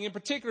this morning, in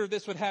particular,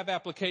 this would have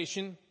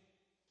application.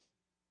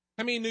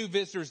 How many new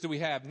visitors do we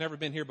have? Never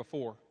been here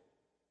before.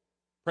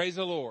 Praise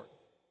the Lord.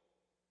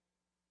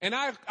 And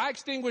I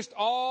extinguished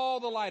all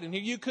the light in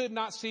here. You could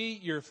not see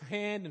your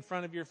hand in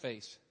front of your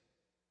face.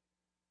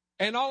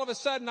 And all of a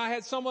sudden I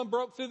had someone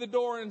broke through the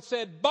door and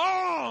said,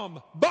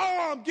 "Bomb!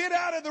 Bomb! Get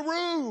out of the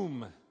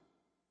room!"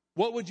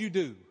 What would you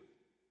do?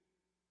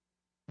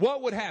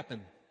 What would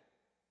happen?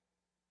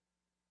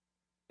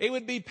 It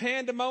would be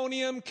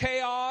pandemonium,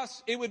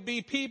 chaos. It would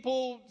be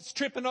people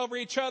tripping over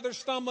each other,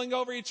 stumbling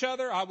over each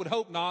other. I would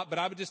hope not, but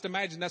I would just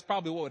imagine that's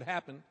probably what would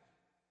happen.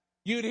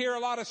 You'd hear a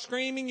lot of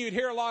screaming. You'd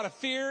hear a lot of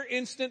fear,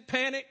 instant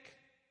panic.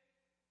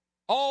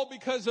 All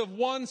because of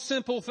one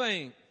simple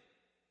thing.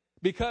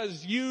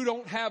 Because you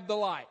don't have the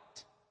light.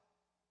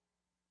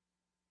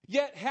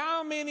 Yet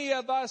how many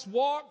of us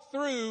walk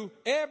through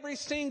every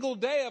single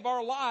day of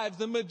our lives,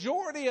 the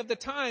majority of the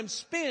time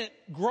spent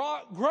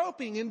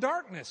groping in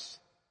darkness?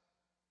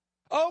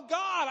 Oh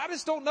God, I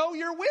just don't know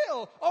your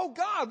will. Oh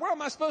God, what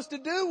am I supposed to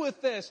do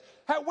with this?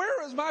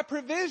 Where is my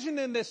provision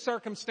in this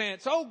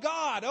circumstance? Oh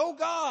God, oh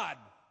God.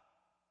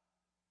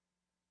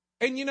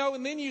 And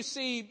and then you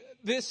see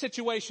this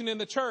situation in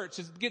the church.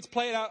 It gets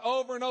played out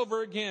over and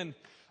over again.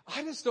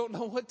 I just don't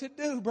know what to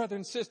do, brother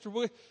and sister.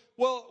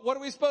 Well, what are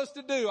we supposed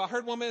to do? I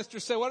heard one minister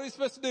say, what are we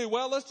supposed to do?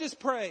 Well, let's just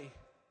pray.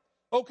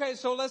 Okay,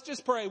 so let's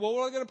just pray. Well,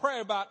 what are we going to pray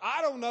about?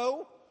 I don't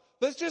know.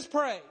 Let's just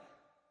pray.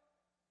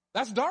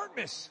 That's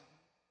darkness.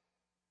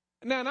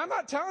 Now, and I'm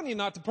not telling you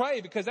not to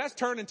pray because that's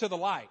turning to the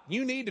light.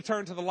 You need to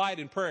turn to the light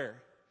in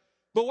prayer.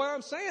 But what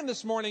I'm saying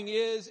this morning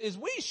is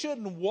we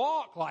shouldn't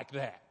walk like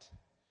that.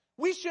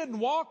 We shouldn't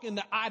walk in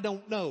the I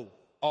don't know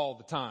all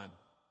the time.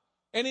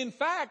 And in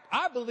fact,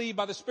 I believe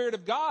by the Spirit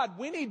of God,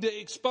 we need to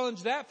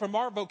expunge that from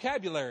our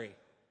vocabulary.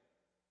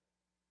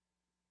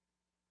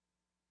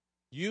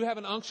 You have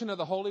an unction of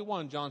the Holy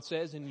One, John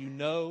says, and you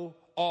know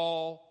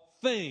all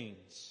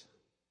things.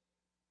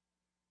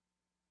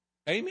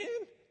 Amen?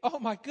 Oh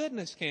my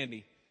goodness,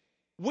 Candy.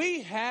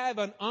 We have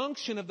an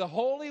unction of the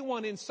Holy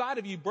One inside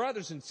of you,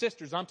 brothers and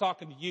sisters. I'm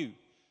talking to you.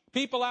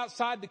 People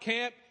outside the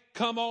camp,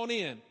 come on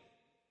in.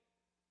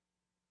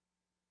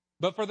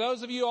 But for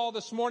those of you all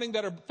this morning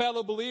that are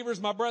fellow believers,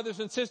 my brothers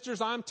and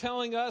sisters, I'm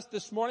telling us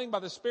this morning by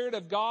the Spirit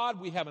of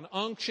God, we have an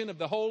unction of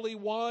the Holy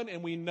One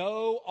and we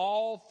know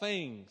all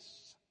things.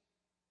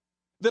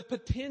 The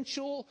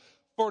potential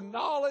for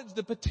knowledge,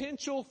 the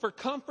potential for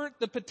comfort,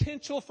 the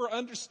potential for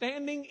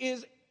understanding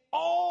is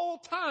all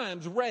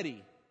times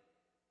ready.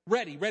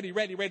 Ready, ready,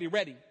 ready, ready,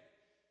 ready.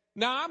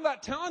 Now, I'm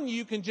not telling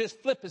you can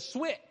just flip a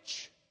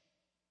switch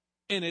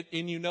in it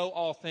and you know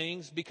all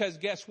things, because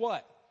guess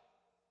what?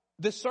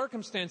 The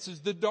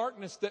circumstances, the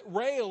darkness that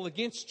rail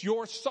against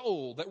your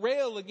soul, that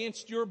rail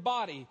against your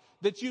body,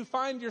 that you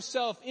find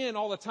yourself in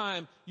all the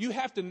time, you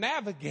have to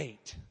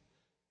navigate.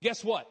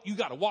 Guess what? You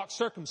got to walk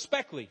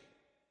circumspectly.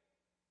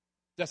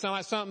 Does that sound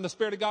like something the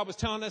Spirit of God was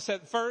telling us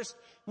at first?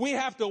 We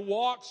have to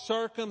walk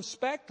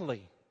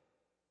circumspectly.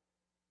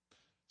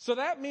 So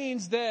that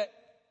means that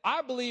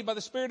I believe by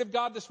the Spirit of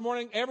God this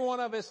morning, every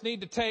one of us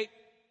need to take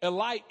a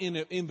light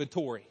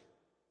inventory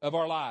of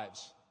our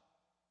lives.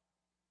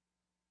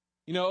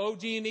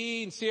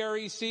 OG&E and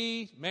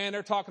CREC, man,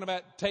 they're talking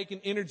about taking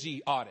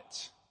energy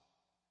audits.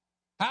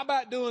 How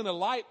about doing a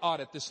light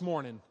audit this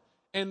morning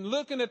and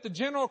looking at the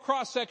general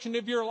cross-section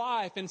of your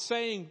life and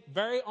saying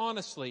very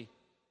honestly,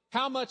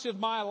 How much of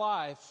my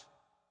life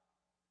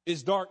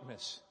is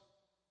darkness?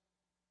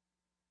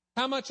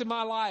 How much of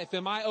my life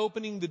am I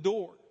opening the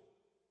door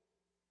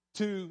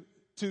to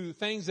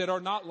things that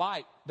are not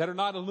light, that are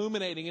not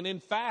illuminating, and in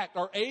fact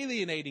are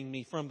alienating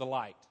me from the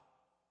light,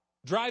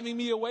 driving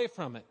me away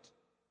from it?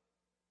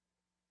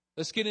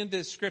 Let's get into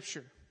this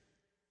scripture.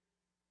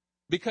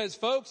 Because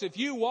folks, if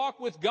you walk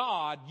with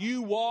God,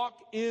 you walk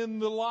in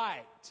the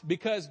light.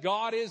 Because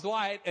God is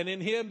light, and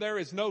in Him there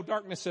is no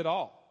darkness at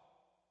all.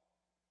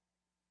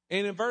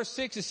 And in verse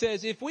 6 it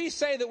says, if we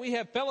say that we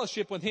have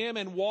fellowship with Him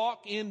and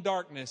walk in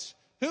darkness.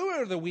 Who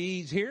are the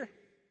we's here?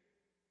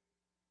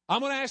 I'm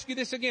going to ask you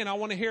this again. I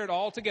want to hear it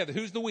all together.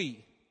 Who's the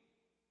we?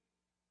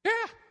 Yeah.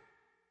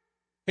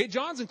 Hey,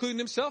 John's including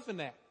himself in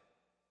that.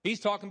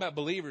 He's talking about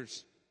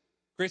believers.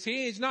 Chris,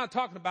 he's not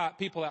talking about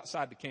people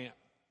outside the camp.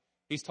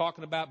 He's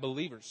talking about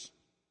believers.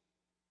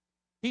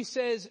 He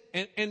says,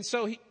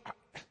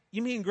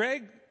 you mean,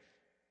 Greg,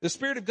 the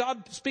Spirit of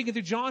God speaking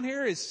through John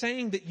here is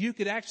saying that you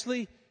could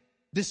actually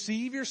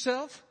deceive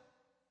yourself?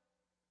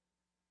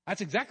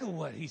 That's exactly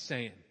what he's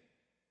saying.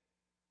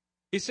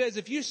 He says,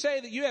 if you say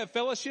that you have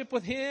fellowship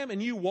with Him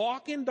and you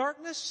walk in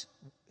darkness,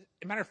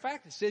 as a matter of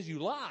fact, it says you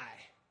lie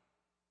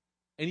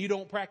and you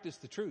don't practice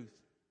the truth.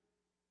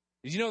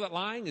 Did you know that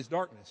lying is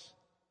darkness?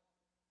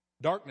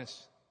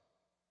 Darkness.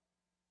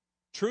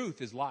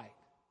 Truth is light.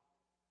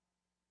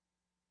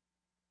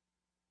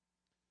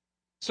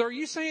 So are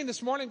you saying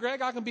this morning,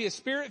 Greg, I can be a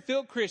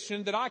Spirit-filled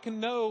Christian, that I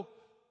can know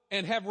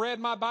and have read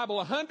my Bible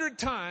 100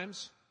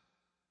 times,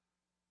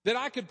 that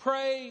I could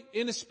pray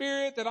in the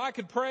Spirit, that I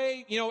could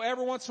pray,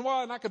 every once in a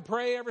while, and I could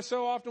pray every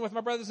so often with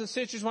my brothers and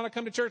sisters when I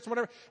come to church and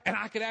whatever, and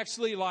I could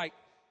actually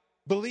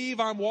believe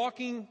I'm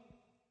walking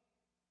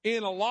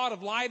in a lot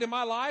of light in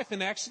my life,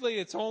 and actually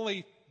it's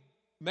only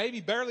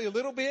maybe barely a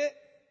little bit,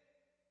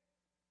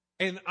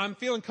 and I'm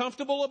feeling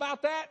comfortable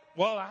about that?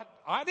 Well,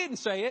 I didn't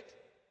say it.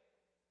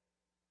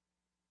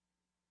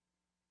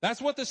 That's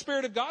what the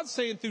Spirit of God's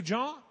saying through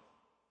John.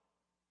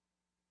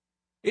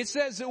 It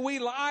says that we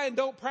lie and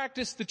don't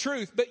practice the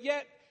truth. But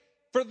yet,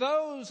 for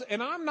those,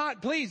 and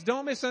please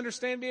don't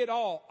misunderstand me at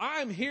all.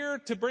 I'm here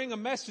to bring a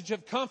message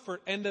of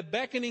comfort and the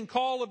beckoning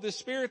call of the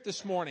Spirit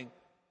this morning.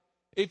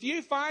 If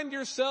you find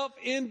yourself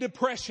in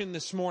depression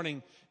this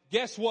morning,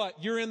 guess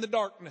what? You're in the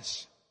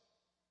darkness.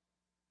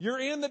 You're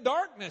in the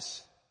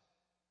darkness.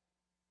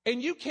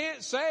 And you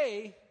can't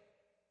say,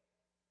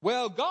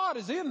 well, God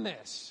is in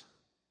this.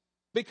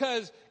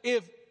 Because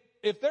if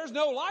there's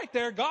no light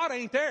there, God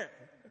ain't there.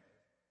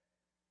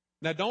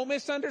 Now, don't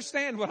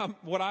misunderstand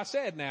what I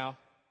said now.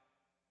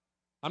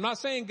 I'm not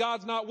saying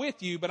God's not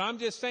with you, but I'm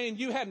just saying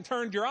you hadn't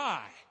turned your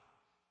eye.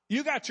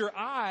 You got your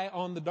eye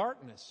on the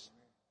darkness.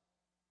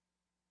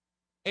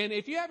 And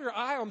if you have your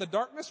eye on the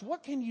darkness,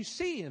 what can you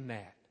see in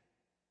that?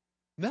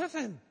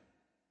 Nothing.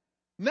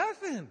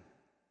 Nothing.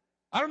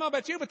 I don't know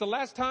about you, but the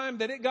last time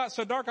that it got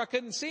so dark I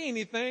couldn't see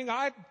anything,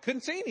 I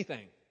couldn't see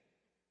anything.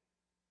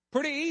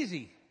 Pretty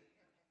easy.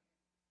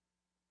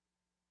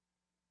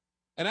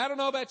 And I don't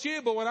know about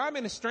you, but when I'm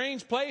in a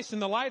strange place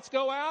and the lights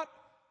go out,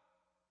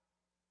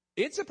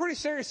 it's a pretty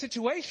serious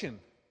situation.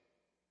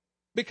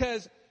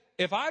 Because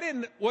if I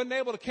wasn't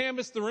able to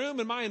canvass the room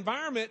and my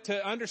environment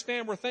to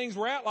understand where things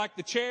were at, like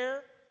the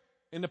chair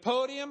and the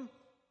podium,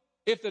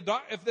 if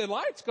the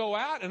lights go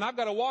out and I've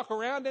got to walk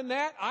around in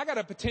that, I got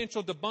a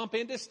potential to bump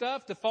into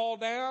stuff, to fall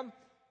down,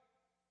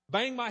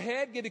 bang my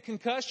head, get a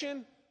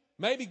concussion,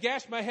 maybe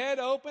gash my head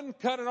open,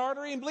 cut an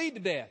artery, and bleed to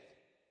death.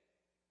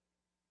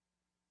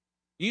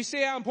 You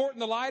see how important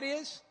the light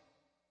is?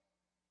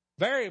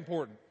 Very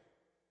important.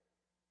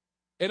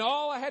 And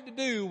all I had to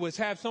do was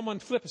have someone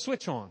flip a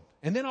switch on.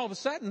 And then all of a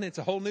sudden, it's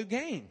a whole new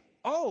game.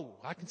 Oh,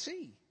 I can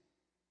see.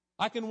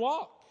 I can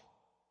walk.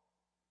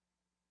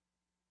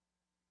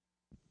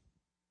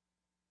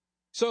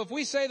 So if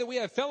we say that we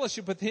have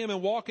fellowship with Him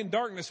and walk in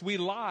darkness, we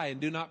lie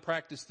and do not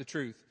practice the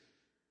truth.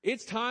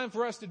 It's time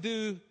for us to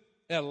do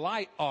a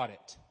light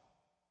audit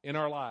in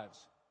our lives.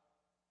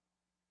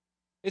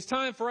 It's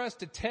time for us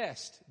to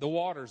test the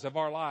waters of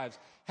our lives.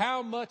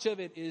 How much of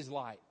it is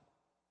light?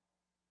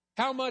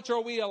 How much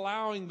are we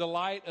allowing the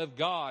light of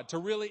God to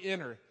really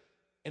enter?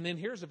 And then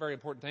here's a very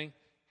important thing.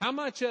 How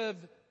much of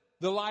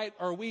the light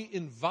are we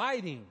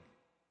inviting?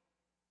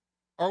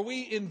 Are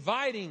we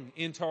inviting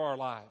into our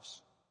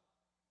lives?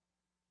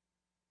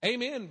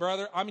 Amen,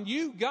 brother. I mean,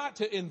 you got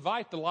to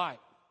invite the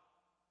light.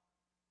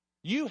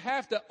 You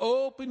have to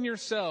open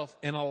yourself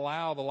and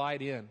allow the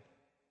light in.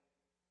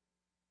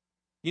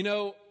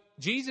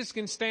 Jesus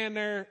can stand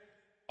there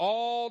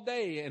all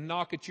day and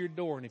knock at your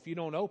door, and if you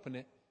don't open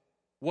it,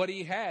 what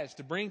He has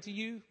to bring to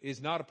you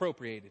is not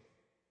appropriated.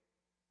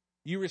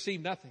 You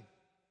receive nothing.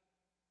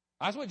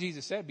 That's what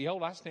Jesus said.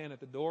 Behold, I stand at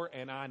the door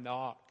and I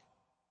knock.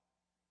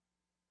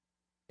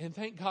 And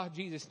thank God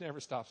Jesus never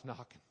stops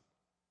knocking.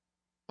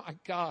 My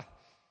God.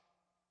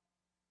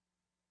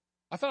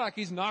 I feel like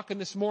He's knocking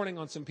this morning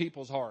on some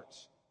people's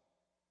hearts.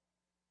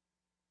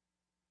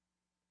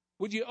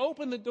 Would you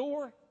open the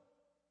door?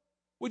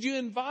 Would you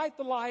invite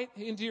the light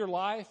into your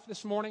life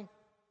this morning?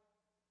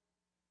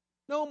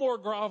 No more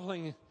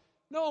groveling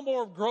No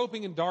more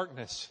groping in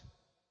darkness.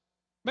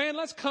 Man,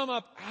 let's come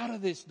up out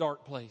of this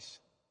dark place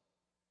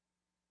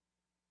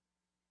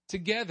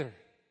together.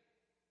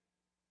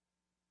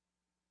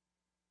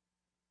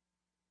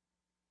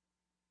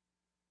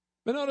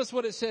 But notice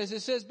what it says.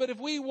 It says, but if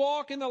we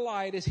walk in the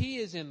light as he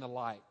is in the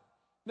light.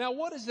 Now,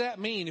 what does that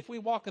mean? If we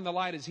walk in the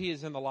light as he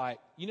is in the light.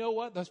 You know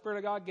what? The Spirit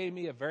of God gave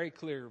me a very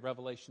clear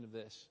revelation of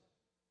this.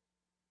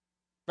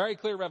 Very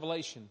clear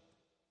revelation.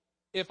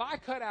 If I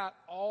cut out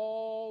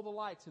all the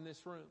lights in this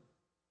room,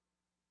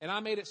 and I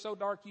made it so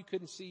dark you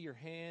couldn't see your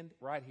hand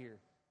right here.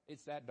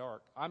 It's that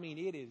dark. I mean,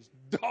 it is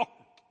dark.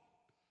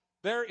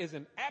 There is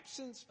an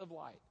absence of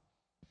light.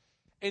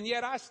 And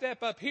yet I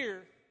step up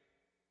here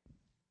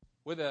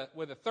with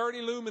a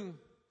 30 lumen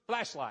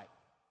flashlight.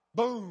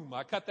 Boom,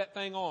 I cut that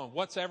thing on.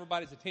 What's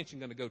everybody's attention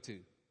going to go to?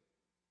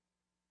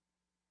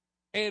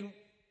 And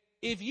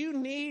if you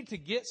need to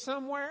get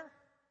somewhere,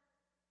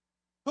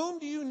 whom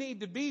do you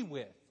need to be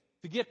with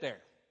to get there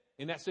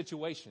in that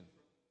situation?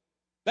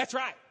 That's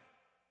right.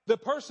 The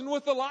person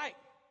with the light.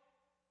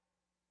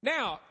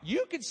 Now,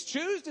 you could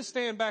choose to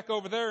stand back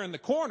over there in the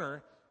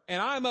corner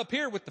and I'm up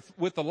here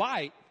with the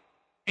light,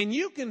 and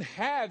you can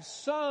have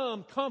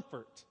some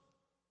comfort.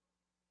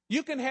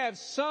 You can have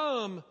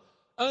some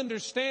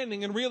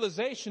understanding and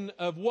realization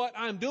of what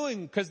I'm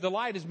doing because the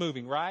light is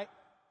moving, right?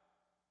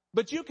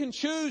 But you can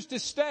choose to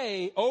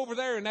stay over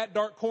there in that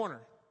dark corner,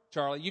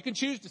 Charlie. You can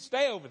choose to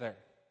stay over there.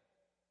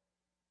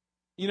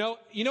 You know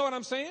what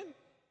I'm saying?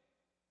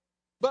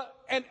 But,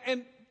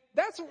 and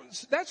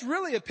that's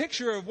really a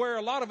picture of where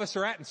a lot of us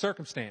are at in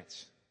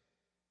circumstance.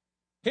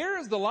 Here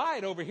is the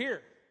light over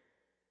here.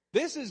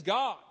 This is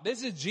God.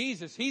 This is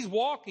Jesus. He's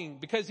walking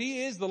because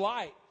he is the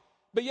light.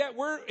 But yet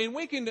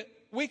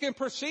we can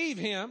perceive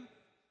him.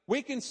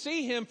 We can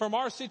see him from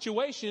our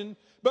situation,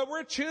 but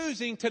we're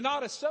choosing to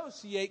not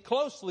associate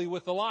closely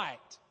with the light.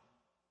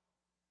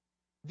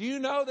 Do you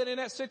know that in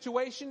that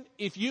situation,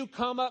 if you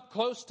come up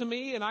close to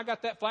me and I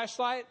got that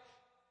flashlight,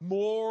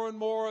 more and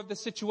more of the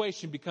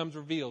situation becomes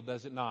revealed,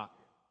 does it not?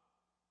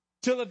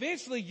 Till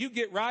eventually you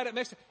get right up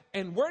next to,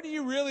 and where do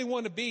you really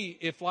want to be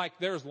if like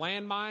there's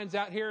landmines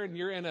out here and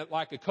you're in a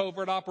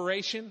covert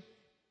operation?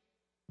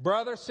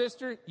 Brother,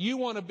 sister, you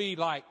want to be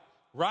like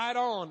right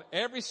on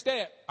every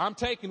step I'm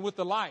taking with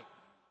the light.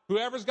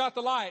 Whoever's got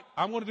the light,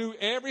 I'm going to do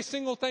every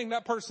single thing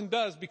that person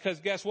does because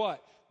guess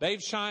what? They've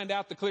shined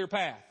out the clear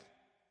path.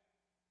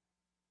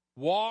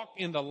 Walk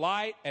in the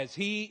light as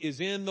he is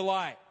in the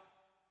light.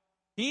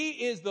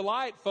 He is the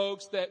light,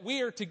 folks, that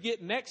we are to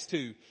get next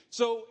to.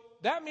 So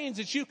that means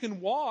that you can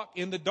walk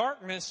in the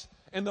darkness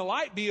and the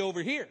light be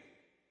over here.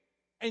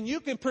 And you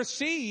can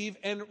perceive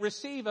and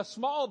receive a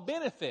small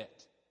benefit.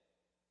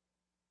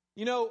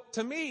 You know,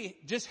 to me,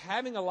 just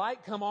having a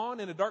light come on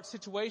in a dark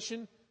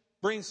situation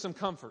brings some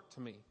comfort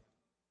to me.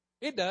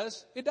 It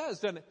does. It does,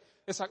 doesn't it?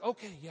 It's like,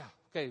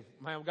 okay,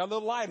 man, we got a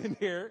little light in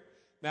here.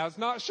 Now it's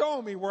not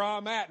showing me where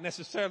I'm at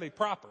necessarily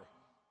proper.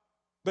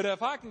 But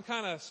if I can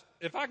kind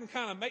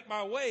of make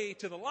my way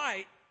to the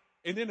light,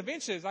 and then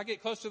eventually as I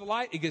get close to the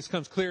light, it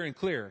becomes clearer and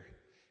clearer.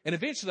 And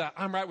eventually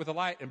I'm right with the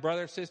light, and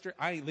brother, sister,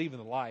 I ain't leaving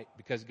the light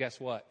because guess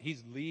what?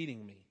 He's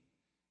leading me.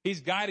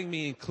 He's guiding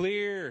me in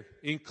clear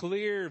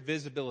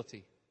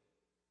visibility.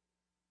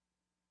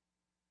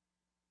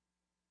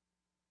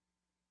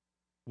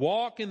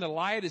 Walk in the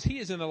light as he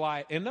is in the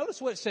light. And notice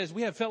what it says.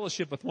 We have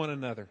fellowship with one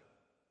another.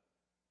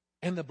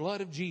 And the blood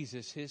of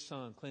Jesus, his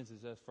son,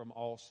 cleanses us from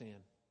all sin.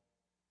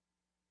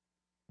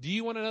 Do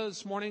you want to know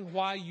this morning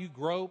why you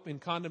grope in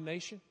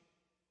condemnation?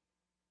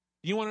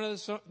 Do you want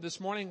to know this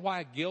morning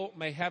why guilt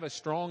may have a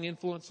strong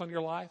influence on your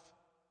life?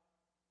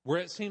 Where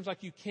it seems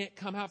like you can't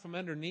come out from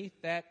underneath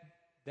that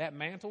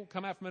mantle,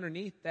 come out from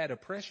underneath that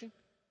oppression?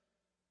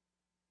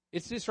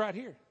 It's this right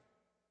here.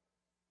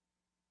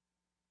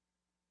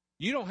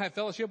 You don't have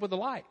fellowship with the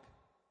light.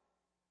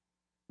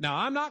 Now,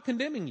 I'm not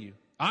condemning you.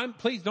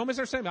 Please don't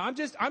misunderstand me. I'm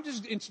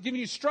just giving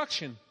you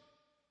instruction.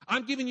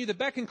 I'm giving you the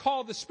beck and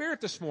call of the Spirit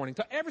this morning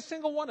to every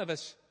single one of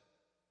us.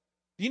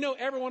 Do you know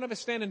every one of us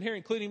standing here,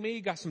 including me,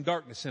 got some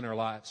darkness in our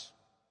lives?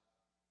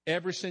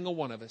 Every single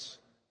one of us.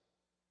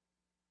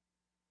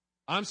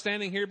 I'm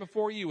standing here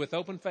before you with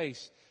open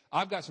face.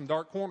 I've got some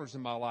dark corners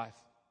in my life.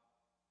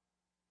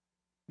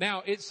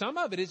 Now, some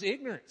of it is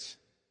ignorance.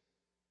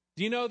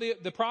 Do you know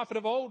the prophet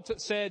of old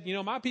said,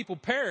 my people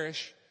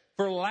perish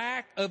for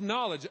lack of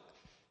knowledge.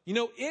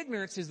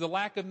 Ignorance is the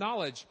lack of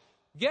knowledge.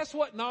 Guess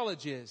what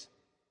knowledge is?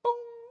 Boom.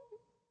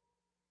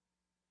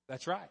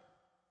 That's right.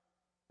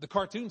 The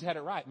cartoons had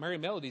it right. Merry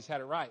Melodies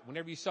had it right.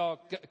 Whenever you saw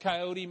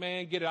Coyote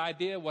Man get an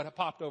idea, what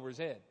popped over his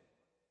head?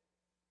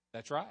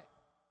 That's right.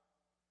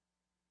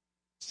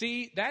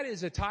 See, that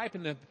is a type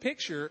and a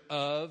picture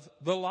of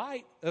the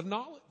light of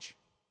knowledge.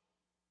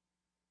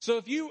 So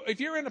if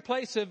you're in a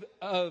place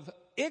of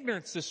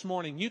ignorance this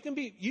morning, you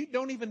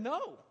don't even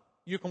know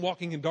you're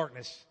walking in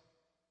darkness.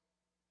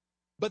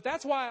 But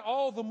that's why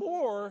all the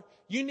more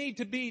you need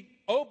to be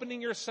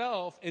opening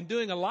yourself and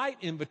doing a light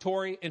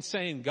inventory and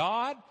saying,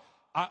 God,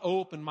 I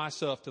open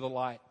myself to the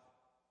light.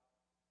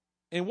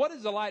 And what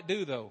does the light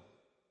do though?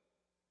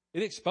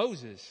 It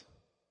exposes.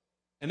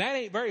 And that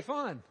ain't very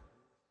fun.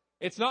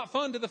 It's not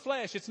fun to the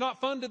flesh. It's not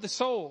fun to the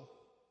soul.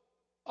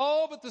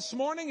 Oh, but this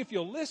morning, if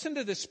you'll listen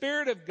to the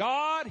Spirit of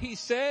God, He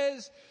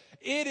says,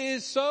 it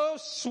is so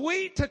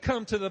sweet to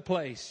come to the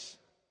place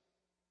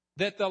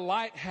that the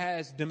light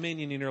has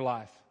dominion in your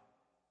life.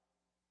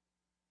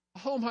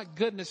 Oh my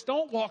goodness,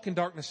 don't walk in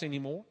darkness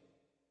anymore.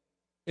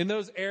 In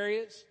those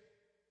areas,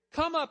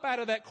 come up out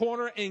of that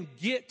corner and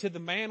get to the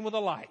man with a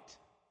light.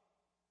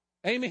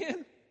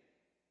 Amen?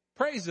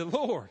 Praise the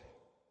Lord.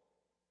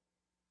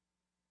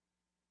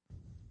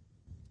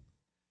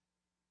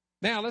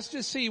 Now, let's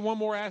just see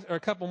a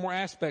couple more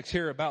aspects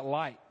here about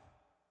light.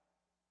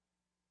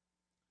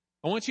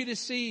 I want you to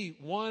see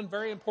one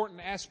very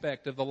important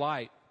aspect of the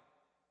light,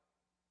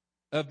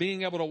 of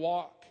being able to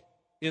walk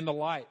in the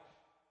light.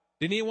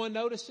 Did anyone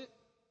notice it?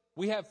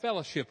 We have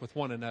fellowship with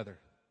one another.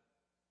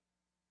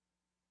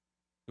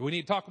 Do we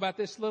need to talk about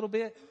this a little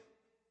bit?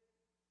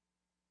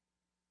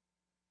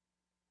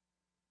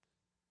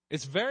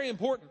 It's very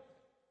important.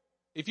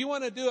 If you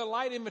want to do a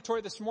light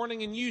inventory this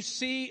morning and you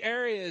see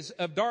areas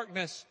of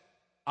darkness,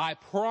 I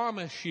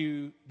promise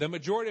you the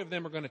majority of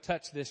them are going to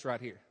touch this right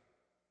here.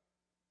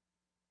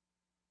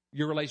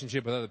 Your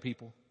relationship with other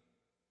people.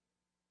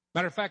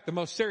 Matter of fact, the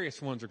most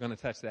serious ones are going to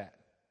touch that.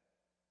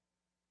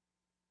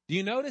 Do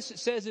you notice it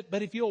says it,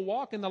 but if you'll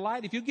walk in the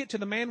light, if you get to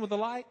the man with the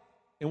light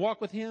and walk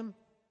with him,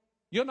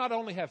 you'll not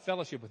only have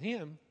fellowship with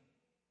him,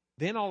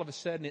 then all of a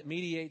sudden it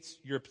mediates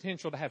your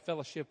potential to have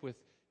fellowship with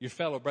your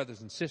fellow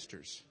brothers and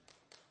sisters.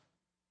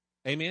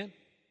 Amen?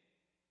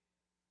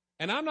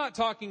 And I'm not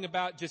talking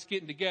about just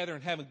getting together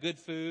and having good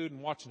food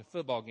and watching a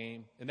football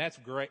game, and that's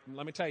great.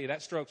 Let me tell you,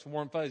 that strokes some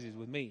warm fuzzies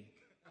with me.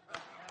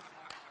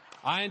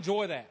 I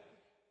enjoy that.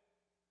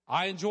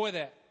 I enjoy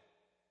that.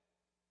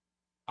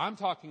 I'm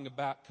talking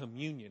about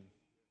communion.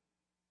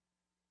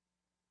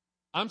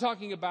 I'm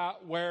talking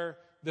about where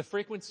the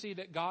frequency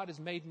that God has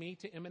made me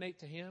to emanate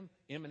to Him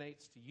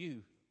emanates to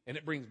you, and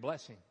it brings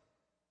blessing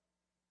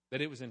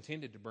that it was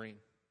intended to bring.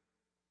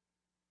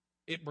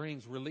 It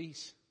brings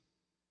release.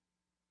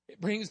 It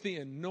brings the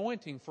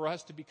anointing for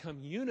us to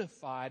become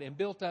unified and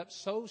built up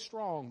so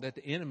strong that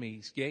the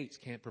enemy's gates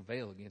can't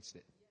prevail against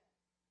it.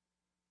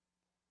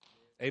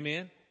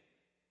 Amen?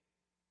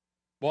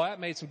 Well,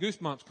 that made some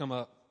goosebumps come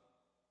up.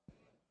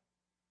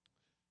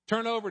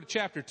 Turn over to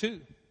chapter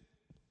 2.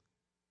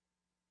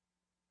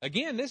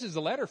 Again, this is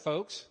a letter,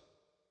 folks.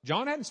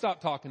 John hadn't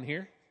stopped talking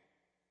here.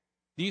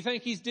 Do you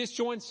think he's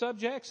disjoined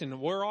subjects and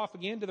we're off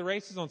again to the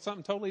races on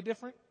something totally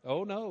different?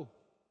 Oh, no.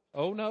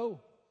 Oh, no.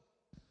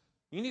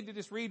 You need to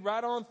just read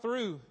right on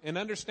through and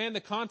understand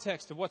the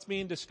context of what's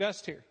being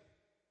discussed here.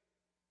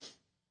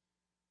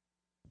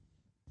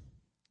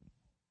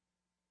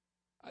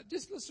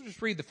 Let's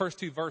just read the first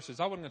two verses.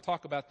 I wasn't going to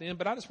talk about them,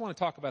 but I just want to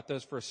talk about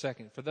those for a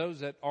second. For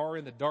those that are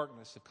in the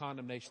darkness of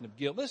condemnation of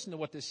guilt, listen to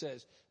what this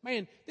says.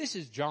 Man, this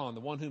is John,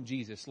 the one whom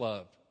Jesus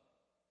loved.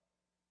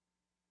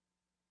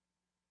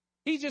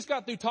 He just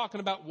got through talking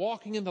about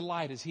walking in the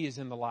light as He is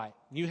in the light.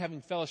 You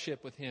having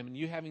fellowship with Him and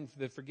you having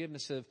the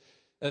forgiveness of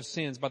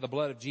sins by the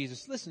blood of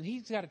Jesus. Listen,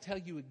 He's got to tell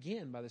you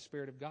again by the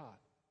Spirit of God.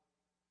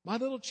 My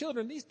little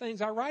children, these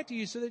things I write to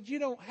you so that you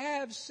don't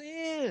have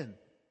sin.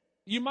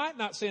 You might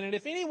not sin, and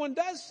if anyone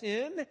does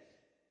sin,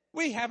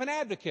 we have an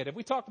advocate. Have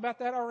we talked about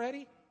that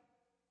already?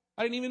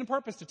 I didn't even on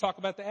purpose to talk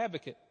about the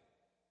advocate.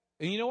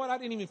 And you know what? I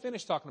didn't even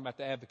finish talking about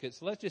the advocate,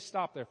 so let's just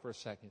stop there for a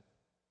second.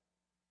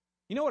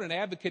 You know what an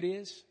advocate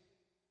is?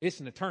 It's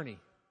an attorney.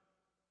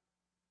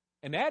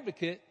 An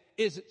advocate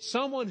is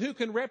someone who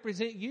can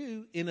represent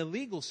you in a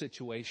legal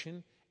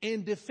situation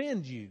and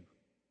defend you.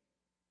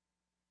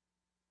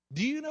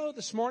 Do you know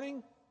this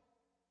morning,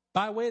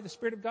 by way of the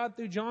Spirit of God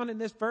through John in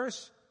this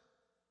verse,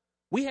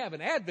 we have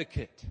an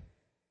advocate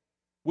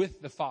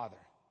with the Father.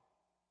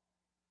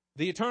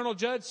 The eternal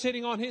judge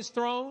sitting on His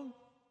throne,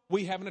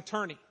 we have an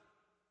attorney.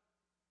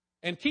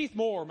 And Keith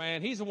Moore,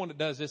 man, he's the one that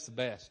does this the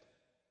best.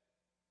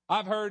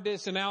 I've heard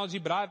this analogy,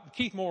 but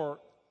Keith Moore,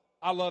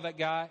 I love that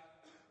guy.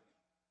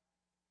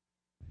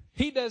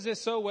 He does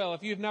this so well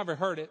if you've never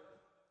heard it.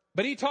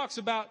 But he talks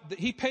about,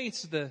 he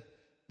paints the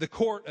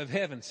court of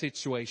heaven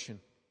situation.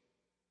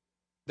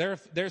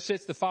 There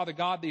sits the Father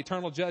God, the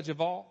eternal judge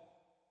of all.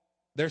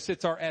 There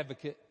sits our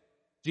advocate,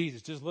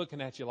 Jesus, just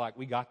looking at you like,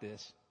 we got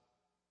this.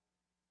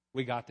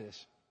 We got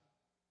this.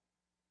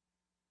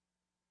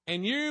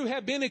 And you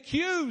have been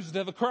accused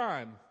of a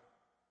crime.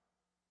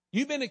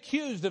 You've been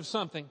accused of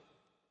something.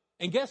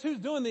 And guess who's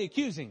doing the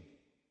accusing?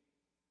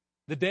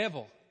 The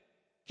devil.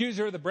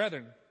 Accuser of the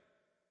brethren.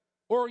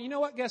 Or you know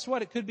what? Guess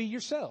what? It could be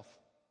yourself.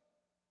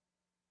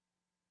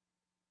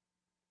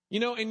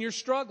 You know, and you're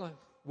struggling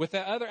with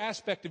that other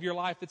aspect of your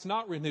life that's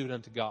not renewed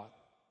unto God.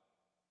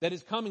 That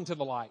is coming to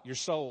the light, your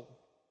soul.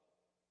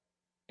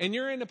 And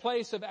you're in a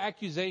place of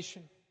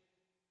accusation.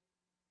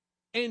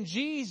 And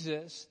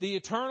Jesus, the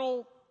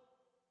eternal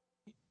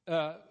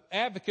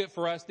advocate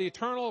for us, the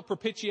eternal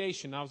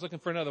propitiation, I was looking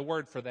for another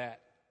word for that.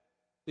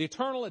 The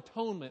eternal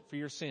atonement for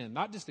your sin,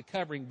 not just a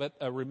covering, but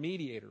a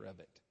remediator of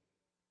it.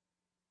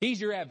 He's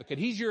your advocate.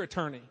 He's your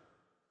attorney.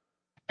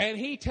 And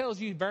He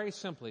tells you very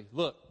simply,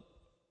 look,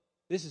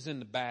 This is in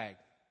the bag.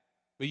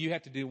 But you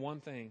have to do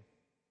one thing.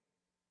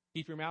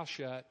 Keep your mouth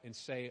shut and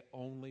say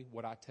only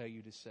what I tell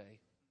you to say.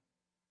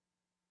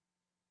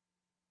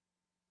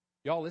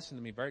 Y'all listen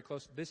to me very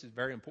close. This is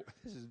very important.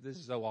 This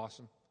is so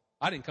awesome.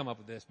 I didn't come up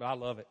with this, but I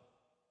love it.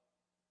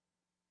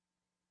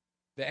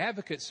 The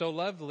advocate so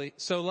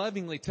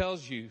lovingly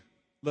tells you,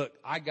 look,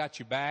 I got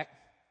you back.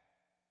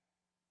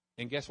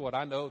 And guess what?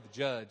 I know the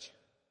judge.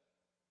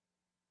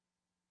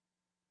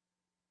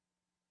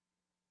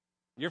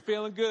 You're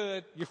feeling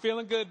good. You're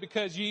feeling good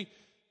because you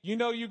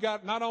know you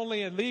got not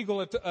only a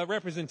legal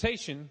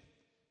representation,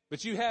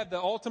 but you have the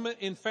ultimate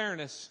in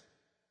fairness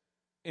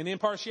and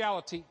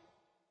impartiality,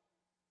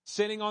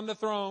 sitting on the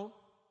throne,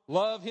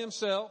 love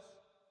himself,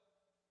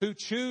 who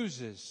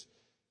chooses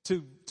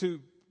to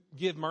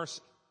give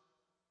mercy,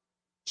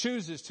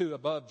 chooses to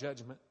above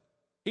judgment.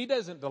 He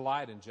doesn't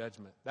delight in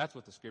judgment. That's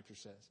what the scripture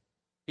says.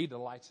 He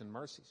delights in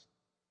mercies.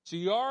 So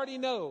you already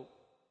know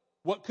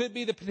what could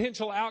be the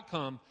potential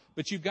outcome,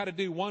 but you've got to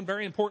do one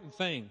very important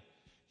thing.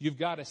 You've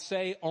got to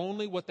say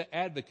only what the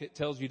advocate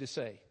tells you to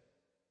say.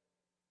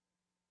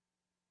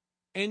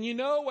 And you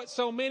know what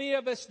so many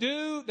of us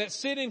do that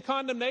sit in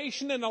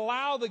condemnation and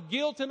allow the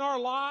guilt in our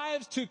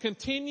lives to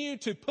continue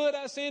to put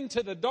us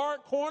into the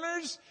dark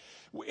corners?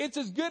 It's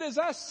as good as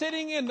us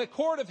sitting in the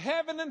court of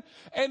heaven,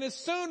 and as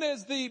soon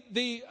as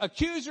the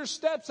accuser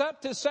steps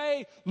up to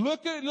say,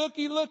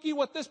 looky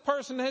what this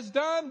person has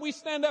done, we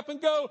stand up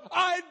and go,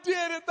 I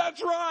did it,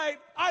 that's right,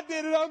 I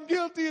did it, I'm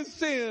guilty of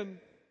sin.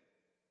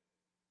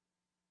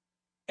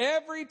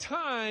 Every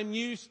time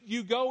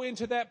you go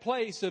into that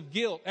place of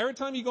guilt, every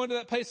time you go into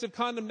that place of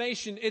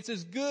condemnation, it's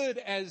as good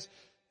as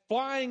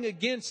flying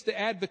against the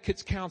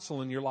advocate's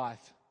counsel in your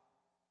life.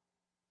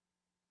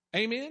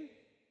 Amen?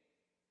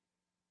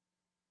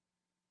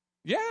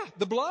 Yeah,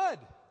 the blood.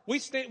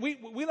 We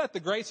let the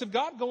grace of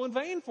God go in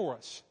vain for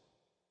us.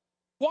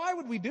 Why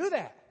would we do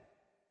that?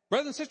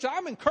 Brothers and sisters,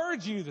 I'm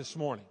encouraging you this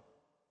morning.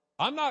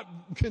 I'm not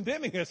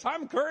condemning us.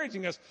 I'm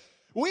encouraging us.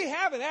 We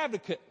have an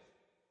advocate.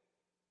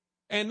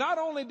 And not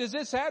only does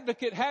this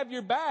advocate have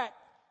your back,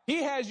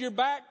 he has your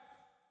back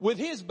with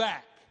his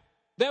back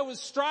that was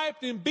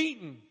striped and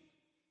beaten,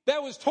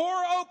 that was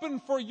tore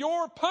open for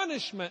your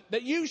punishment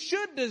that you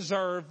should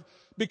deserve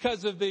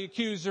because of the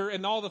accuser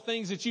and all the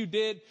things that you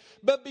did.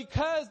 But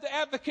because the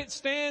advocate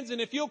stands, and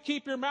if you'll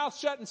keep your mouth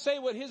shut and say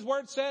what his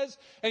word says,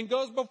 and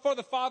goes before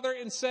the Father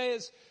and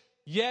says,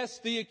 yes,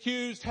 the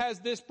accused has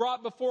this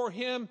brought before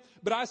him,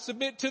 but I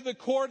submit to the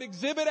court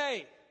Exhibit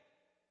A,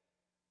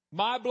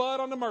 my blood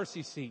on the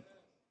mercy seat.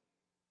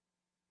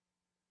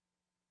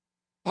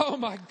 Oh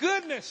my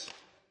goodness.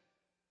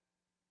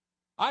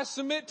 I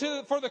submit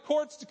for the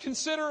court's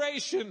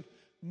consideration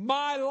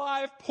my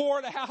life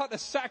poured out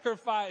as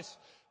sacrifice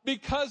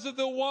because of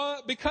the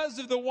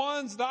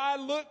ones that I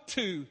look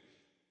to.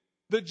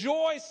 The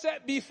joy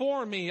set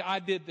before me, I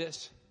did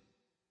this.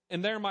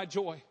 And they're my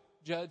joy,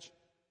 Judge,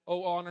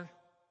 oh honor.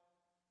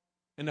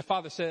 And the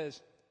Father says,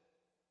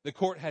 the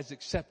court has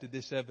accepted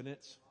this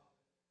evidence.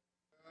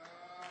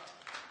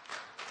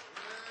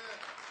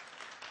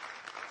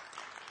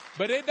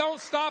 But it don't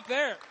stop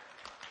there.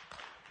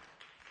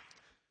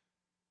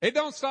 It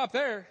don't stop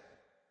there.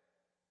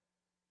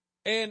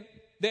 And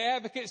the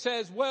advocate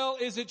says, well,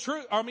 is it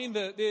true?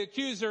 The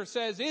accuser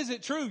says, is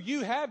it true?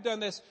 You have done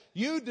this.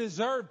 You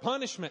deserve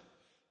punishment.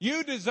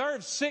 You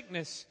deserve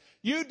sickness.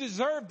 You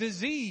deserve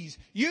disease.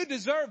 You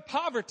deserve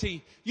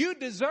poverty. You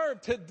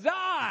deserve to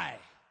die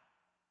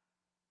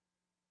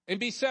and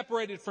be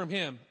separated from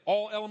him.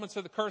 All elements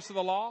of the curse of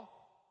the law.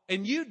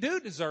 And you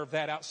do deserve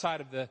that outside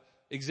of the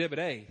Exhibit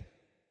A.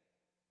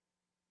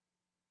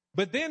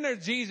 But then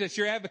there's Jesus,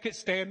 your advocate,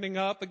 standing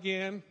up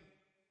again.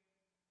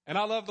 And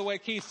I love the way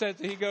Keith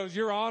says it. He goes,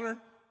 Your Honor,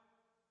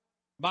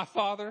 my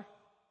father,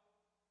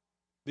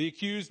 the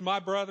accused, my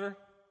brother,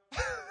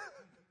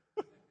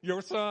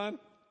 your son.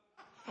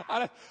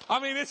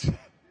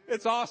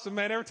 It's awesome,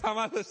 man. Every time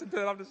I listen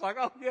to it, I'm just like,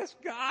 oh, yes,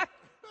 God.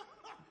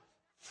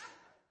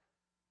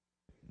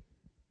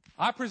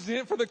 I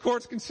present for the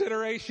court's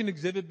consideration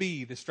Exhibit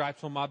B, the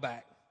stripes on my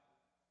back.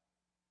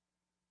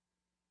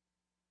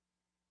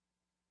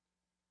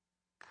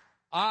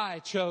 I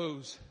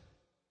chose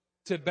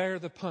to bear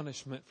the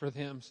punishment for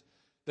them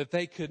that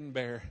they couldn't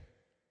bear.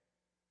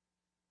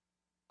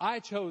 I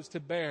chose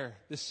to bear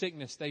the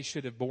sickness they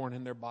should have borne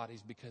in their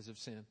bodies because of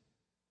sin.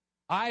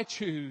 I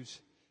choose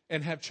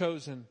and have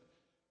chosen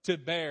to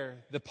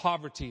bear the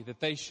poverty that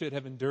they should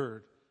have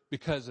endured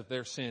because of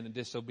their sin and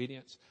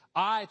disobedience.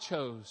 I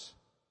chose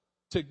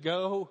to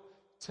go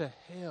to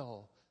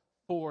hell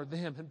for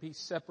them and be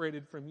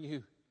separated from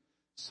you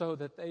so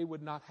that they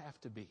would not have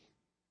to be.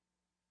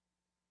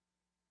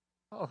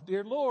 Oh,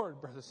 dear Lord,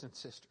 brothers and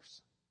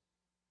sisters.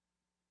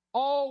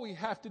 All we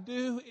have to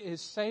do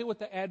is say what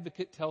the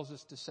advocate tells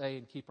us to say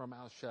and keep our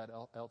mouths shut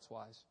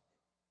elsewise.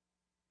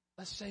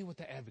 Let's say what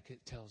the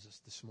advocate tells us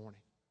this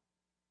morning.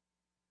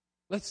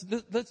 Let's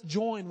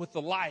join with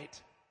the light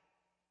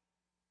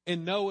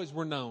and know as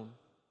we're known.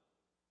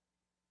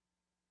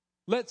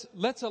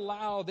 Let's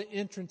allow the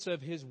entrance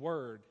of his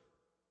word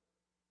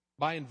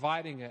by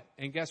inviting it.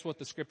 And guess what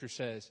the scripture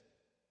says?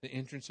 The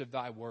entrance of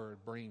thy word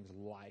brings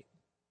light.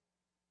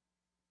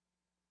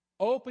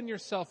 Open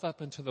yourself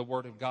up into the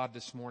word of God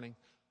this morning.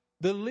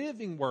 The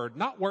living word,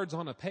 not words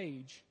on a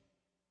page,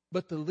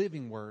 but the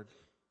living word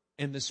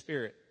and the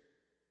Spirit.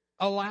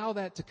 Allow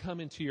that to come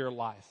into your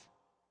life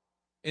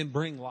and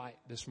bring light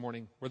this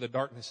morning where the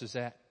darkness is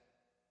at.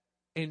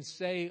 And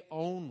say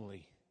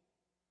only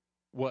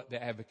what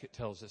the advocate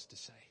tells us to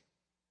say.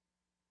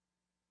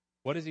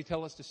 What does he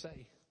tell us to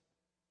say?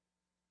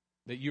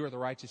 That you are the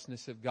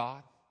righteousness of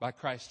God by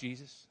Christ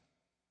Jesus.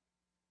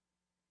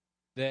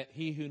 That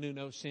he who knew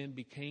no sin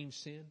became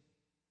sin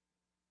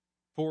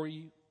for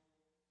you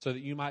so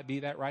that you might be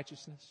that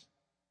righteousness.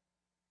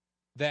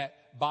 That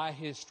by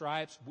his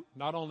stripes,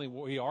 not only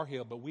we are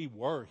healed, but we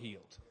were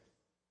healed.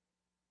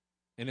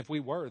 And if we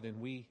were, then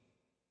we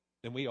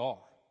are.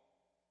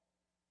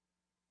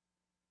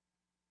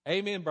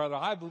 Amen, brother.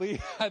 I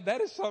believe that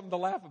is something to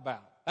laugh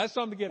about. That's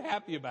something to get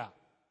happy about.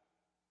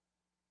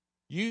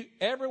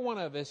 Every one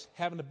of us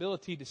have an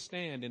ability to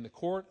stand in the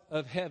court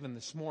of heaven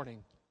this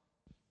morning.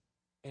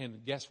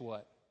 And guess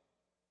what?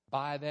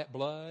 By that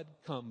blood,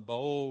 come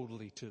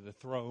boldly to the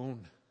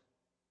throne.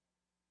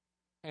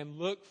 And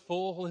look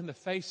full in the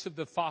face of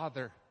the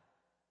Father.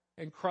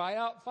 And cry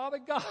out, Father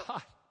God,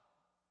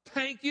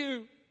 thank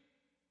you.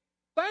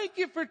 Thank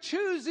you for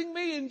choosing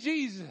me in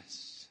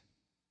Jesus.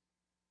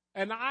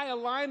 And I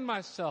align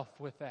myself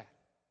with that.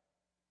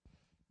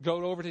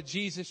 Go over to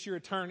Jesus, your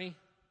attorney,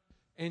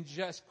 and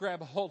just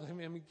grab a hold of him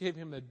and give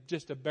him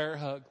just a bear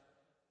hug.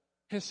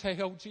 And say,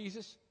 oh,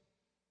 Jesus,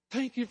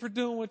 thank you for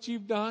doing what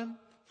you've done.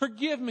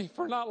 Forgive me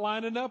for not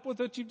lining up with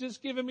what you've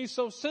just given me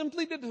so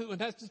simply to do. And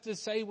that's just to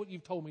say what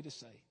you've told me to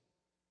say.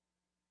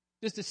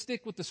 Just to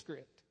stick with the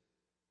script.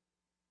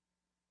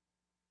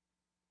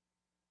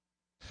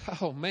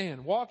 Oh,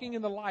 man, walking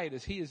in the light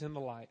as he is in the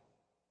light.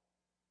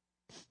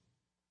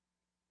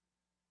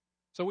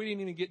 So we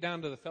didn't even get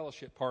down to the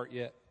fellowship part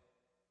yet.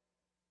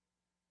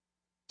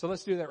 So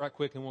let's do that right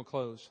quick and we'll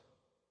close.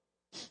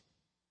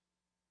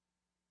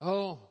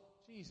 Oh,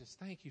 Jesus,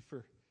 thank you.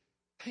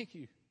 Thank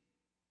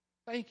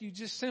you.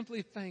 Just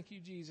simply thank you,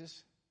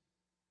 Jesus.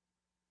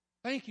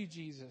 Thank you,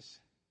 Jesus.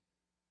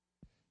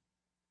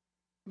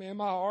 Man,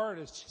 my heart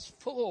is just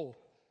full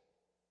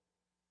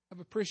of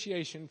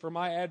appreciation for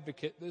my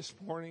advocate this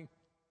morning,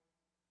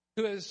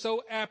 who has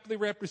so aptly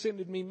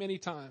represented me many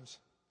times.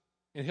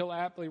 And he'll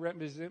aptly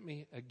represent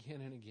me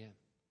again and again.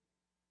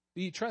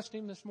 Do you trust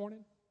him this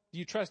morning? Do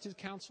you trust his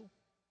counsel?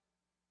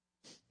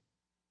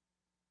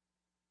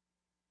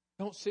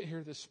 Don't sit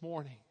here this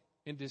morning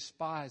and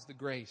despise the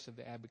grace of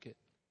the advocate.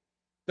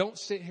 Don't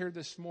sit here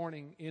this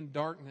morning in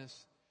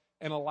darkness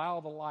and allow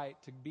the light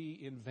to be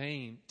in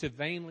vain, to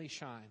vainly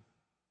shine.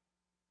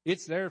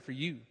 It's there for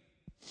you.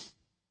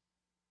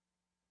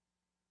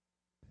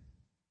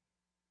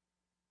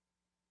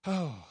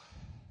 Oh.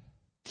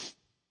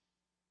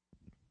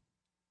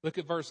 Look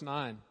at verse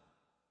 9.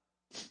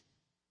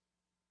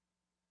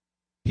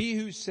 He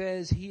who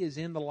says he is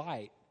in the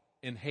light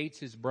and hates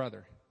his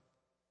brother.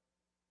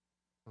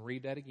 I'll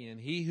read that again.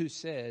 He who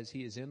says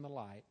he is in the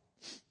light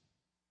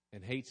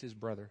and hates his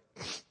brother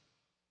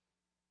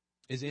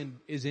is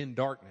in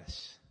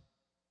darkness.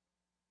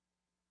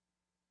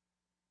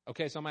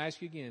 Okay, so I'm going to ask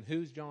you again.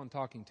 Who's John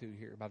talking to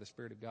here by the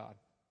Spirit of God?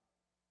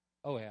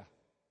 Oh, yeah.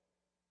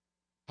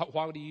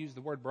 Why would he use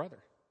the word brother?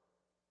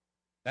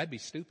 That'd be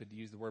stupid to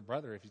use the word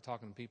brother if you're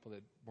talking to people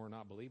that were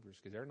not believers,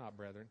 because they're not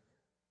brethren.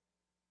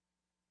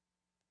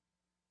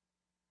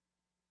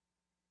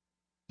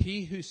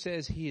 He who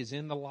says he is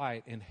in the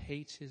light and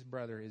hates his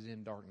brother is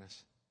in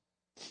darkness.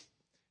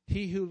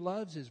 He who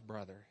loves his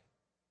brother,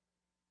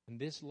 and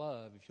this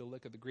love, if you'll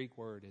look at the Greek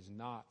word, is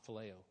not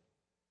phileo.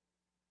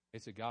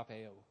 It's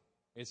agapeo.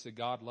 It's the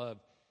God love.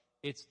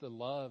 It's the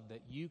love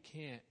that you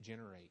can't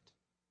generate.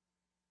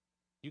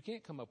 You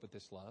can't come up with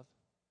this love.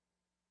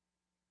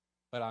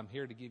 But I'm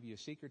here to give you a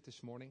secret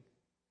this morning.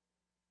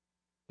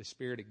 The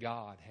Spirit of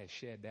God has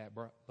shed that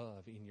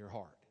love in your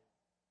heart.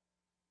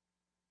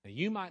 Now,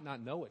 you might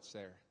not know it's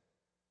there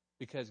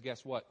because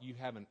guess what? You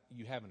haven't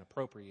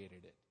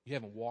appropriated it. You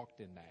haven't walked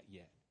in that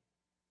yet.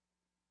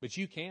 But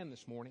you can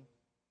this morning.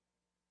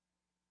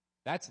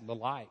 That's the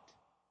light.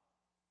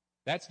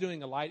 That's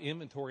doing a light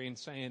inventory and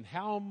saying,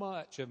 how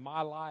much of my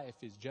life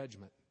is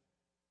judgment?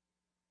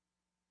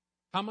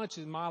 How much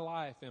of my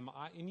life am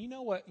I? And you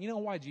know what? You know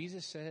why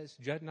Jesus says,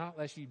 judge not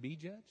lest you be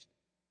judged?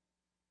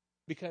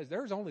 Because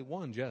there's only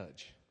one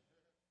judge.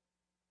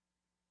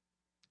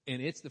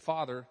 And it's the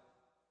Father.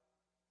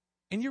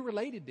 And you're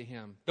related to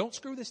him. Don't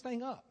screw this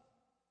thing up.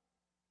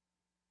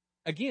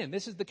 Again,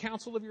 this is the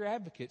counsel of your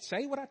advocate.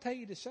 Say what I tell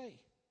you to say.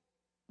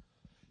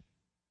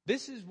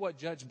 This is what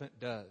judgment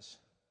does.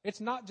 It's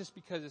not just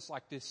because it's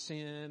like this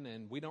sin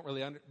and we don't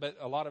really but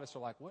a lot of us are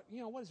like, what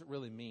does it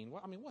really mean?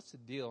 What's the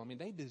deal?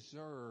 They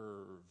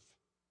deserve.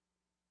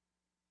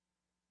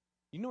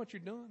 You know what you're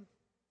doing?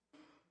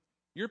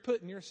 You're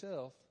putting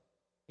yourself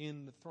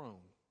in the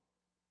throne.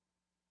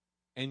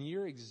 And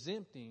you're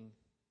exempting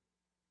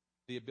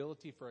the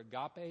ability for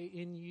agape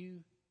in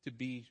you to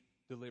be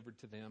delivered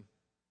to them,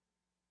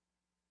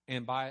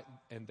 and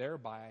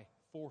thereby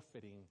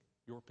forfeiting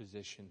your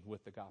position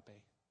with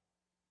agape.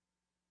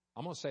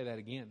 I'm going to say that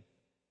again.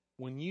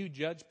 When you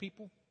judge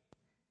people,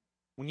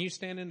 when you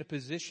stand in a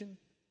position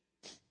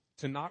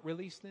to not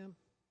release them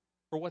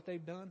for what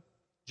they've done,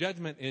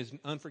 judgment is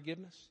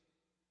unforgiveness.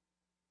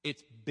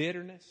 It's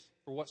bitterness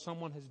for what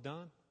someone has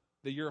done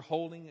that you're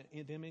holding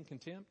them in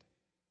contempt.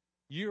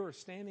 You are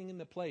standing in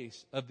the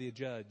place of the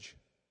judge,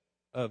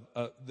 of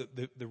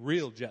the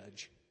real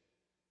judge.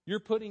 You're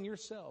putting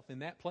yourself in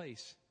that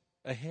place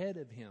ahead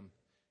of him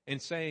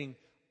and saying,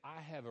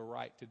 I have a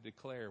right to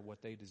declare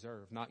what they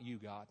deserve, not you,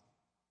 God.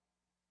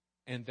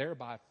 And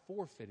thereby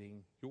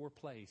forfeiting your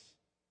place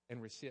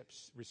and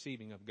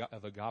receiving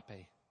of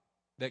agape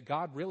that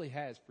God really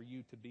has for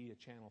you to be a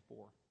channel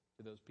for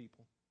to those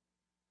people.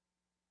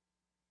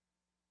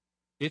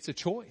 It's a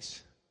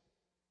choice.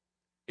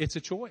 It's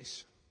a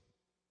choice.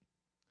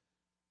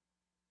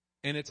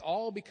 And it's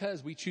all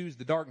because we choose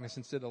the darkness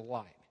instead of the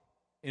light.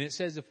 And it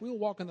says if we'll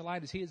walk in the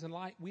light as he is in the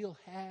light, we'll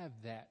have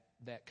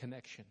that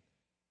connection.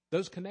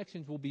 Those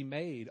connections will be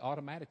made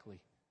automatically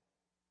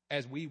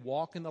as we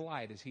walk in the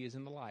light as he is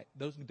in the light.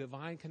 Those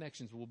divine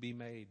connections will be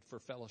made for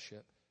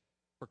fellowship,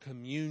 for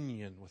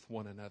communion with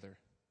one another,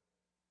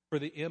 for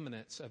the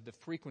imminence of the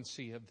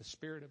frequency of the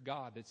Spirit of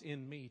God that's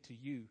in me to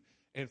you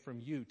and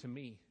from you to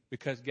me.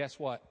 Because guess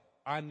what?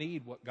 I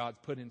need what God's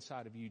put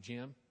inside of you,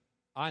 Jim.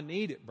 I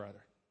need it,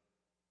 brother.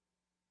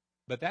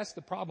 But that's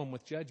the problem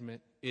with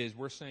judgment, is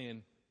we're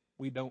saying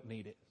we don't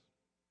need it.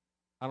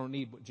 I don't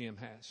need what Jim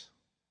has.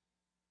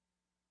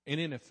 And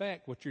in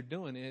effect, what you're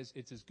doing is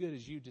it's as good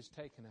as you just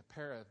taking a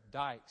pair of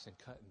dikes and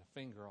cutting a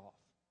finger off,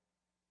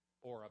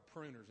 or a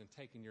pruners and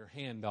taking your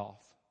hand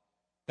off.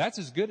 That's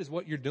as good as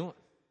what you're doing.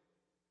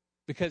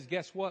 Because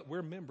guess what?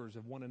 We're members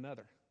of one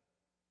another.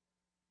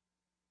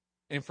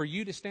 And for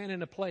you to stand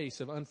in a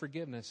place of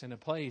unforgiveness, in a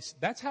place,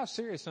 that's how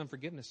serious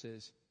unforgiveness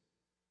is.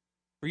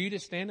 For you to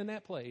stand in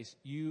that place,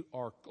 you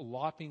are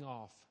lopping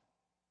off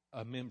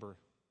a member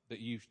that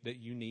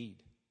you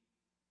need.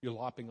 You're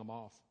lopping them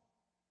off.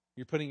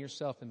 You're putting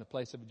yourself in the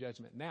place of a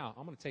judgment. Now,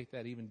 I'm going to take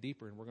that even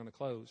deeper, and we're going to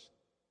close.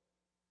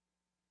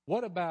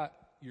 What about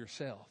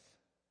yourself?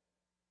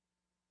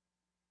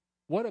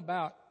 What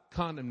about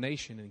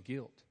condemnation and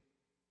guilt?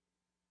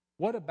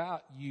 What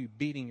about you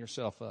beating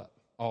yourself up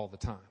all the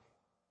time?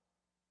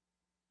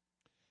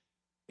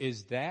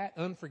 Is that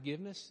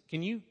unforgiveness?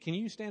 Can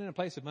you stand in a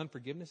place of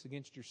unforgiveness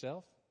against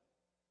yourself?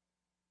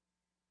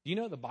 Do you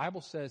know the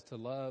Bible says to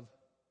love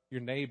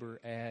your neighbor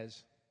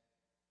as...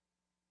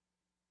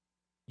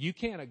 You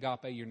can't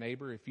agape your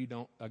neighbor if you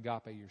don't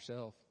agape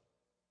yourself.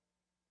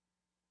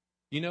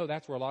 You know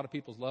that's where a lot of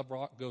people's love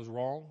goes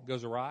wrong,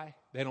 goes awry.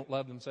 They don't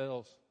love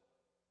themselves.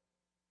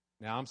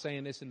 Now I'm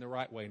saying this in the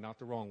right way, not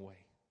the wrong way.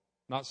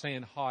 I'm not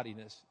saying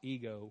haughtiness,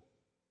 ego.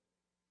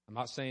 I'm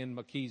not saying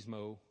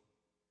machismo.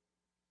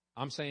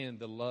 I'm saying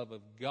the love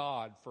of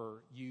God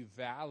for you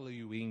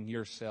valuing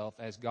yourself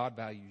as God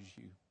values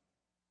you.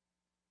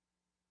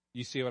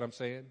 You see what I'm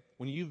saying?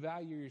 When you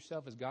value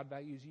yourself as God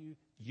values you,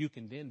 you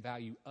can then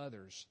value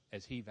others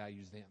as he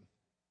values them.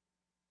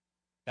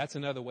 That's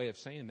another way of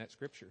saying that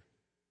scripture.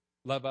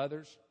 Love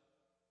others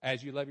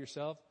as you love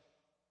yourself.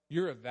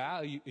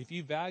 If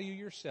you value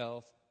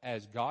yourself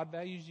as God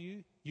values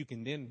you, you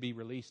can then be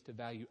released to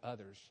value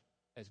others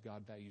as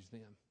God values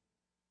them.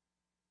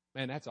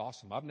 Man, that's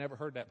awesome. I've never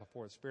heard that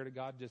before. The Spirit of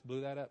God just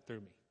blew that up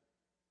through me.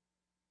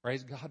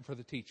 Praise God for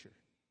the teacher.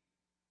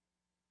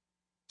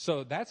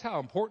 So that's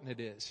how important it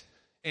is.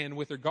 And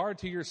with regard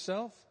to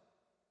yourself,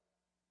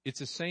 it's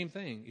the same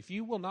thing. If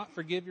you will not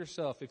forgive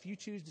yourself, if you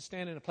choose to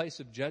stand in a place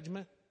of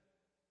judgment,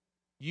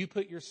 you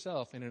put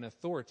yourself in an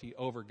authority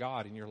over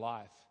God in your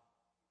life.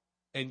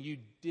 And you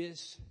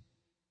disengage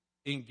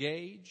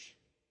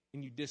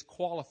and you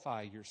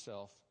disqualify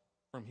yourself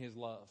from his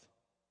love.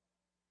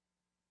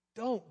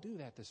 Don't do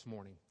that this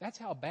morning. That's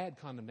how bad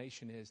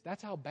condemnation is.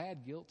 That's how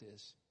bad guilt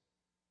is.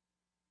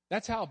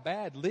 That's how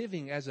bad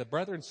living as a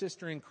brother and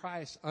sister in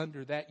Christ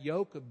under that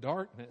yoke of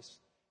darkness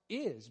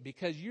is,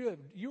 because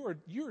you're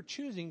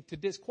choosing to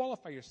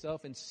disqualify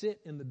yourself and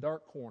sit in the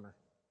dark corner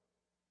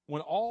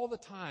when all the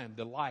time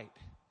the light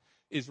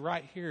is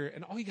right here,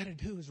 and all you got to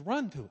do is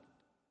run to it.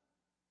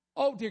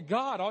 Oh dear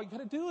God, all you got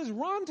to do is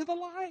run to the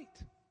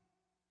light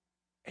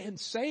and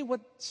say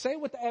what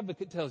the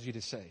advocate tells you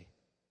to say.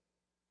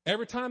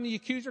 Every time the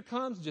accuser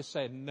comes, just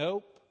say,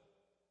 nope.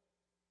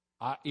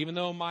 Even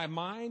though my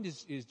mind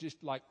is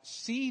just like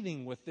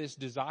seething with this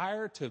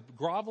desire to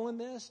grovel in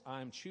this,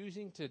 I'm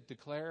choosing to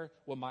declare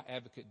what my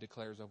advocate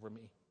declares over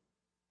me.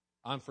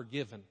 I'm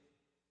forgiven.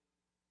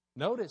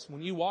 Notice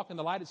when you walk in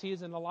the light as he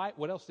is in the light,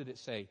 what else did it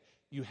say?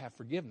 You have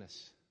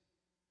forgiveness.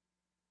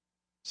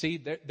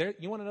 See,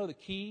 you want to know the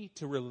key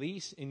to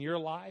release in your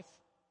life?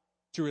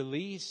 To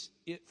release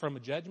it from a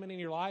judgment in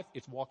your life?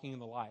 It's walking in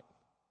the light.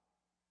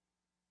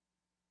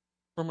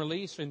 From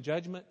release and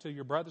judgment to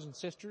your brothers and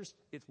sisters,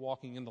 it's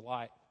walking in the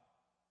light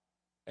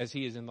as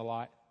he is in the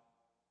light.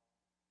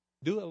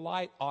 Do a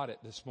light audit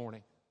this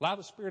morning. Allow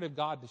the Spirit of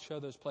God to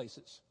show those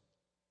places.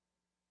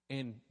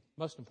 And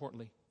most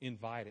importantly,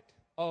 invite it.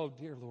 Oh,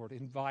 dear Lord,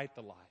 invite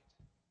the light.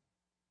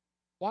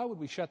 Why would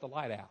we shut the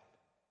light out?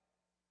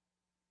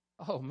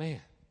 Oh,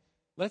 man,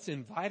 let's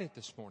invite it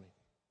this morning.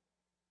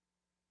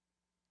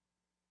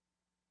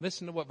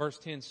 Listen to what verse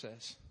 10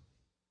 says.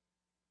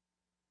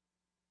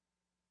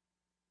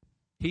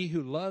 He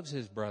who loves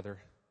his brother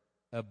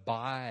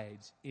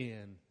abides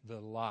in the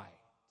light.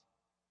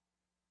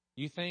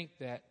 You think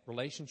that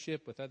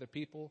relationship with other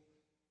people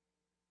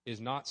is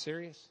not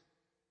serious?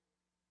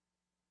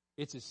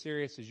 It's as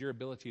serious as your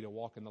ability to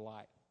walk in the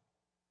light.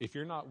 If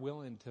you're not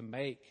willing to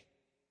make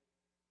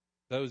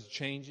those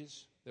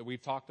changes that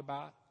we've talked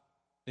about,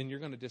 then you're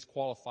going to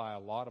disqualify a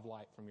lot of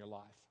light from your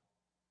life.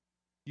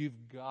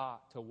 You've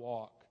got to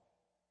walk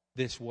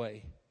this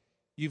way.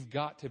 You've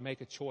got to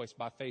make a choice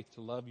by faith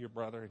to love your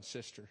brother and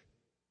sister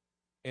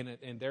and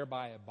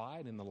thereby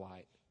abide in the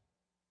light.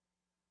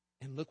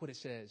 And look what it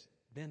says.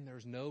 Then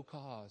there's no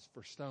cause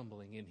for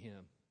stumbling in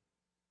him.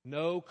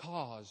 No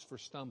cause for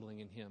stumbling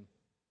in him.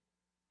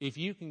 If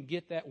you can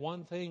get that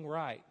one thing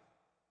right,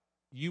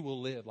 you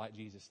will live like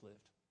Jesus lived.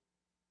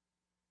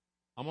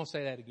 I'm going to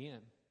say that again.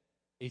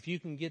 If you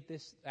can get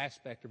this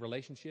aspect of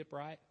relationship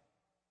right,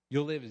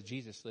 you'll live as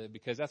Jesus lived,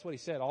 because that's what he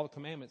said. All the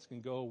commandments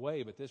can go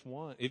away, but this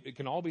one, it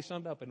can all be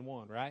summed up in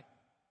one, right?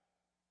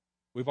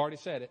 We've already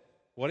said it.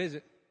 What is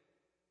it?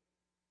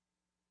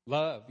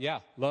 Love.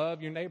 Yeah,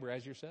 love your neighbor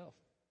as yourself.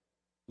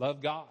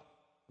 Love God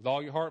with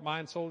all your heart,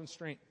 mind, soul, and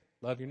strength.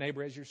 Love your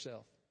neighbor as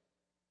yourself.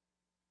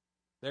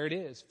 There it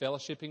is,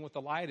 fellowshipping with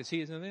the light as he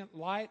is in the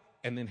light,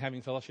 and then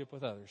having fellowship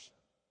with others.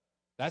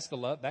 That's the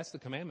love. That's the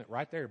commandment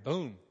right there.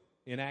 Boom,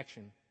 in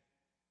action.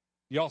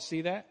 Y'all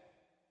see that?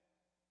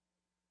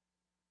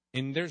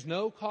 And there's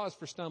no cause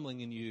for stumbling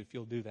in you if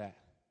you'll do that.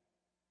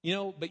 You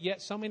know, but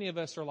yet so many of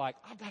us are like,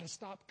 I've got to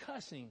stop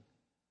cussing.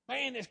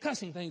 Man, this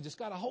cussing thing just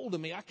got a hold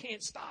of me. I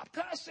can't stop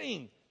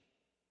cussing.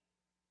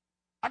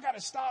 I got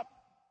to stop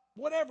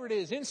whatever it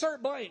is.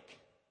 Insert blank.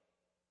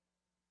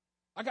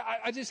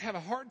 I just have a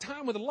hard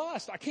time with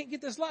lust. I can't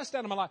get this lust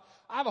out of my life.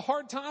 I have a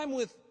hard time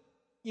with,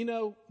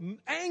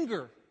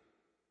 anger.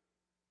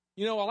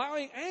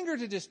 Allowing anger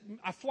to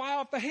I fly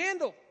off the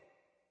handle.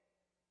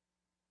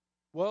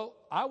 Well,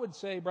 I would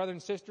say, brother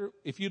and sister,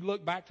 if you'd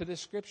look back to this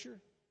scripture,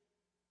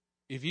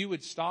 if you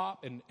would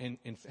stop and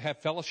have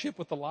fellowship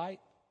with the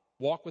light,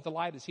 walk with the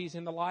light as he's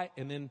in the light,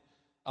 and then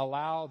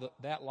allow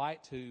that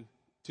light to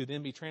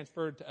then be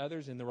transferred to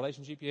others in the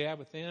relationship you have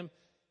with them,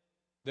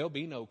 there'll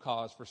be no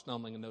cause for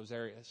stumbling in those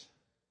areas.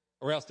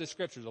 Or else this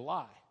scripture's a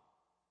lie.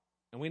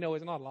 And we know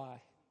it's not a lie.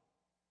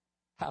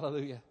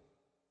 Hallelujah.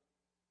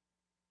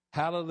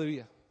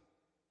 Hallelujah.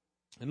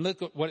 And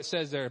look at what it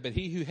says there. But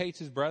he who hates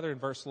his brother in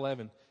verse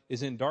 11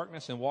 is in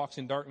darkness and walks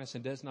in darkness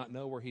and does not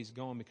know where he's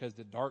going, because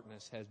the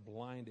darkness has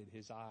blinded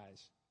his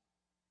eyes.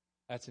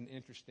 That's an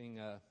interesting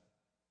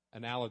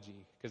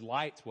analogy, because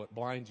light's what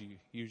blinds you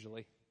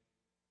usually.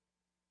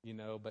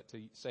 But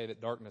to say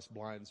that darkness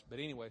blinds. But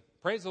anyway,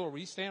 praise the Lord. Will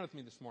you stand with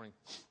me this morning?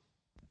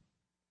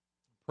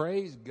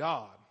 Praise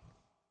God.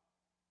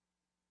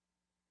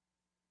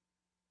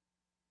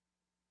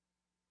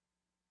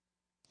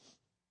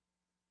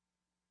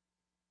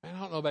 Man, I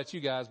don't know about you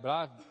guys,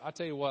 but I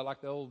tell you what,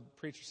 like the old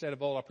preacher said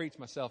of old, I preach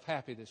myself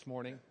happy this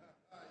morning.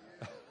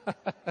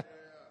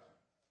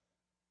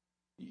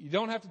 You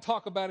don't have to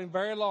talk about him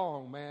very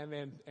long,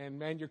 man, and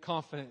man, your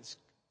confidence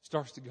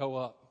starts to go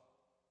up.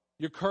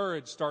 Your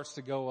courage starts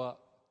to go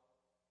up.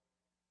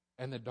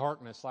 And the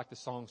darkness, like the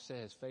song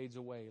says, fades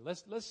away.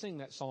 Let's sing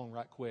that song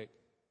right quick.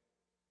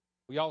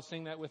 Will y'all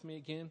sing that with me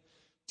again?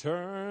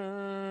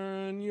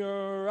 Turn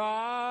your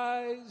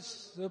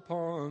eyes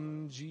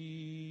upon Jesus.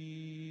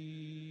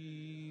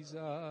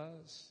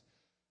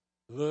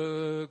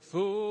 Look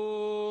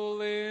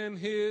full in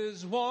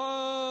his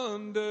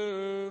wonderful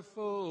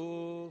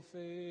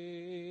face,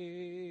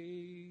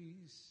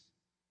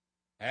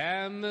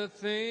 and the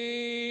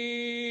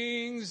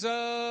things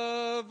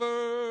of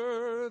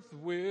earth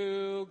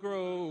will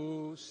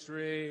grow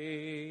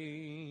strangely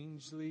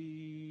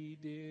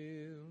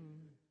dim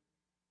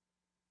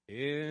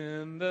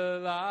in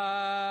the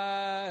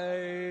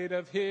light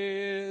of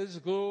his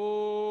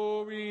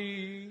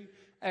glory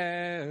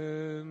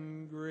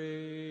and grace.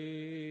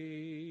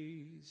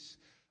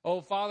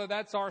 Oh, Father,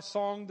 that's our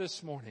song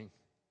this morning.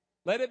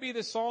 Let it be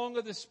the song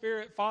of the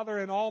Spirit, Father,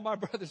 and all my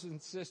brothers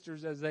and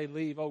sisters as they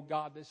leave, oh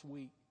God, this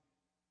week,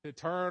 to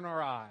turn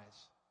our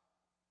eyes.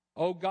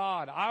 Oh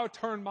God, I'll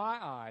turn my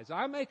eyes.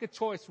 I make a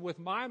choice with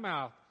my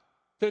mouth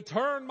to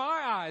turn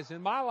my eyes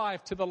in my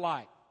life to the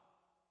light.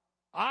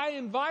 I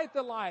invite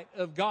the light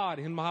of God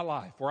in my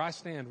life where I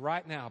stand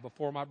right now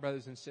before my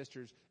brothers and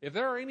sisters. If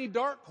there are any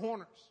dark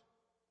corners,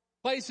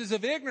 places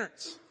of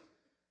ignorance,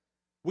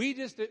 we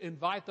just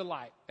invite the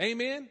light.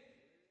 Amen?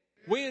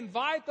 We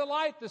invite the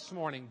light this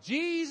morning.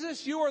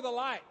 Jesus, you are the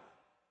light.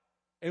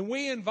 And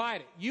we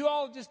invite it. You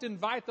all just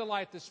invite the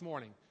light this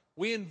morning.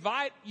 We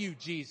invite you,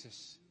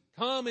 Jesus.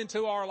 Come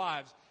into our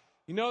lives.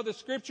 The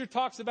scripture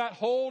talks about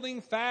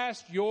holding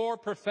fast your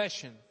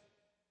profession.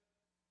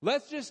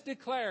 Let's just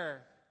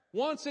declare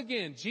once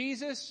again,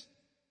 Jesus,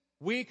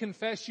 We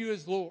confess you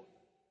as Lord.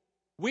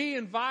 We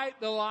invite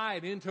the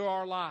light into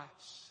our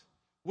lives.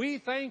 We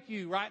thank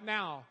you right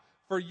now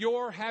for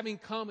your having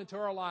come into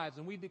our lives,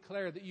 and we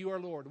declare that you are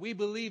Lord. We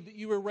believe that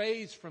you were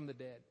raised from the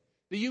dead,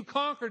 that you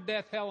conquered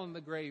death, hell, and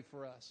the grave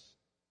for us.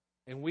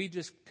 And we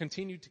just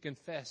continue to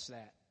confess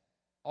that.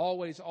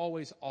 Always,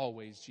 always,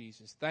 always,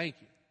 Jesus. Thank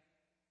you.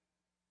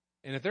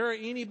 And if there are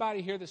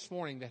anybody here this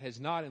morning that has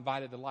not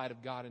invited the light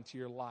of God into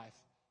your life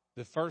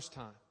the first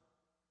time,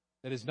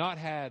 that has not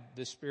had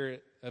the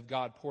Spirit of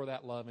God pour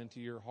that love into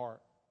your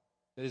heart,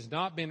 that has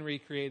not been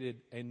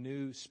recreated a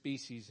new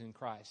species in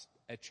Christ,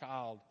 a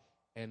child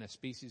and a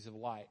species of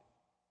light,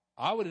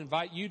 I would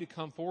invite you to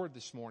come forward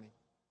this morning.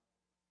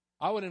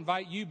 I would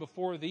invite you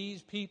before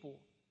these people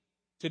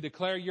to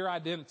declare your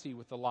identity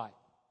with the light.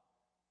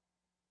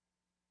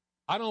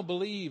 I don't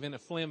believe in a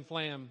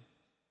flim-flam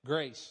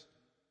grace.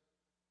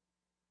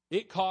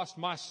 It cost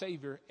my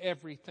Savior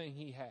everything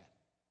he had.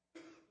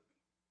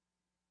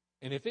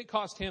 And if it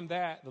cost him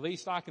that, the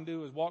least I can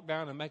do is walk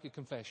down and make a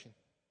confession.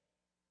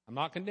 I'm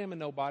not condemning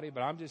nobody,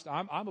 but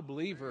I'm a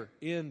believer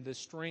in the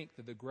strength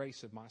of the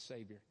grace of my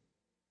Savior.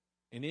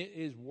 And it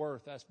is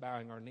worth us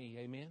bowing our knee.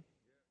 Amen?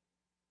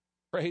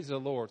 Praise the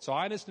Lord. So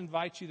I just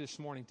invite you this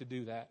morning to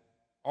do that.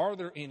 Are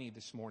there any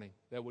this morning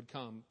that would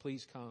come?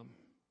 Please come.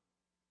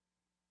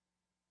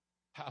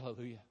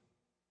 Hallelujah.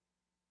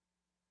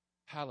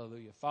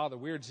 Hallelujah. Father,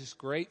 we're just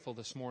grateful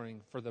this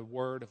morning for the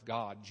Word of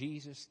God.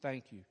 Jesus,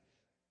 thank you.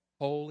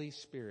 Holy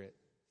Spirit,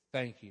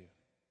 thank you.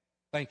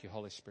 Thank you,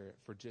 Holy Spirit,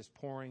 for just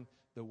pouring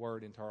the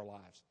Word into our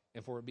lives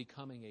and for it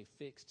becoming a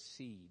fixed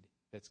seed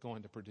that's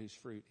going to produce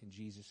fruit. In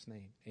Jesus'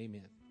 name,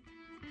 amen.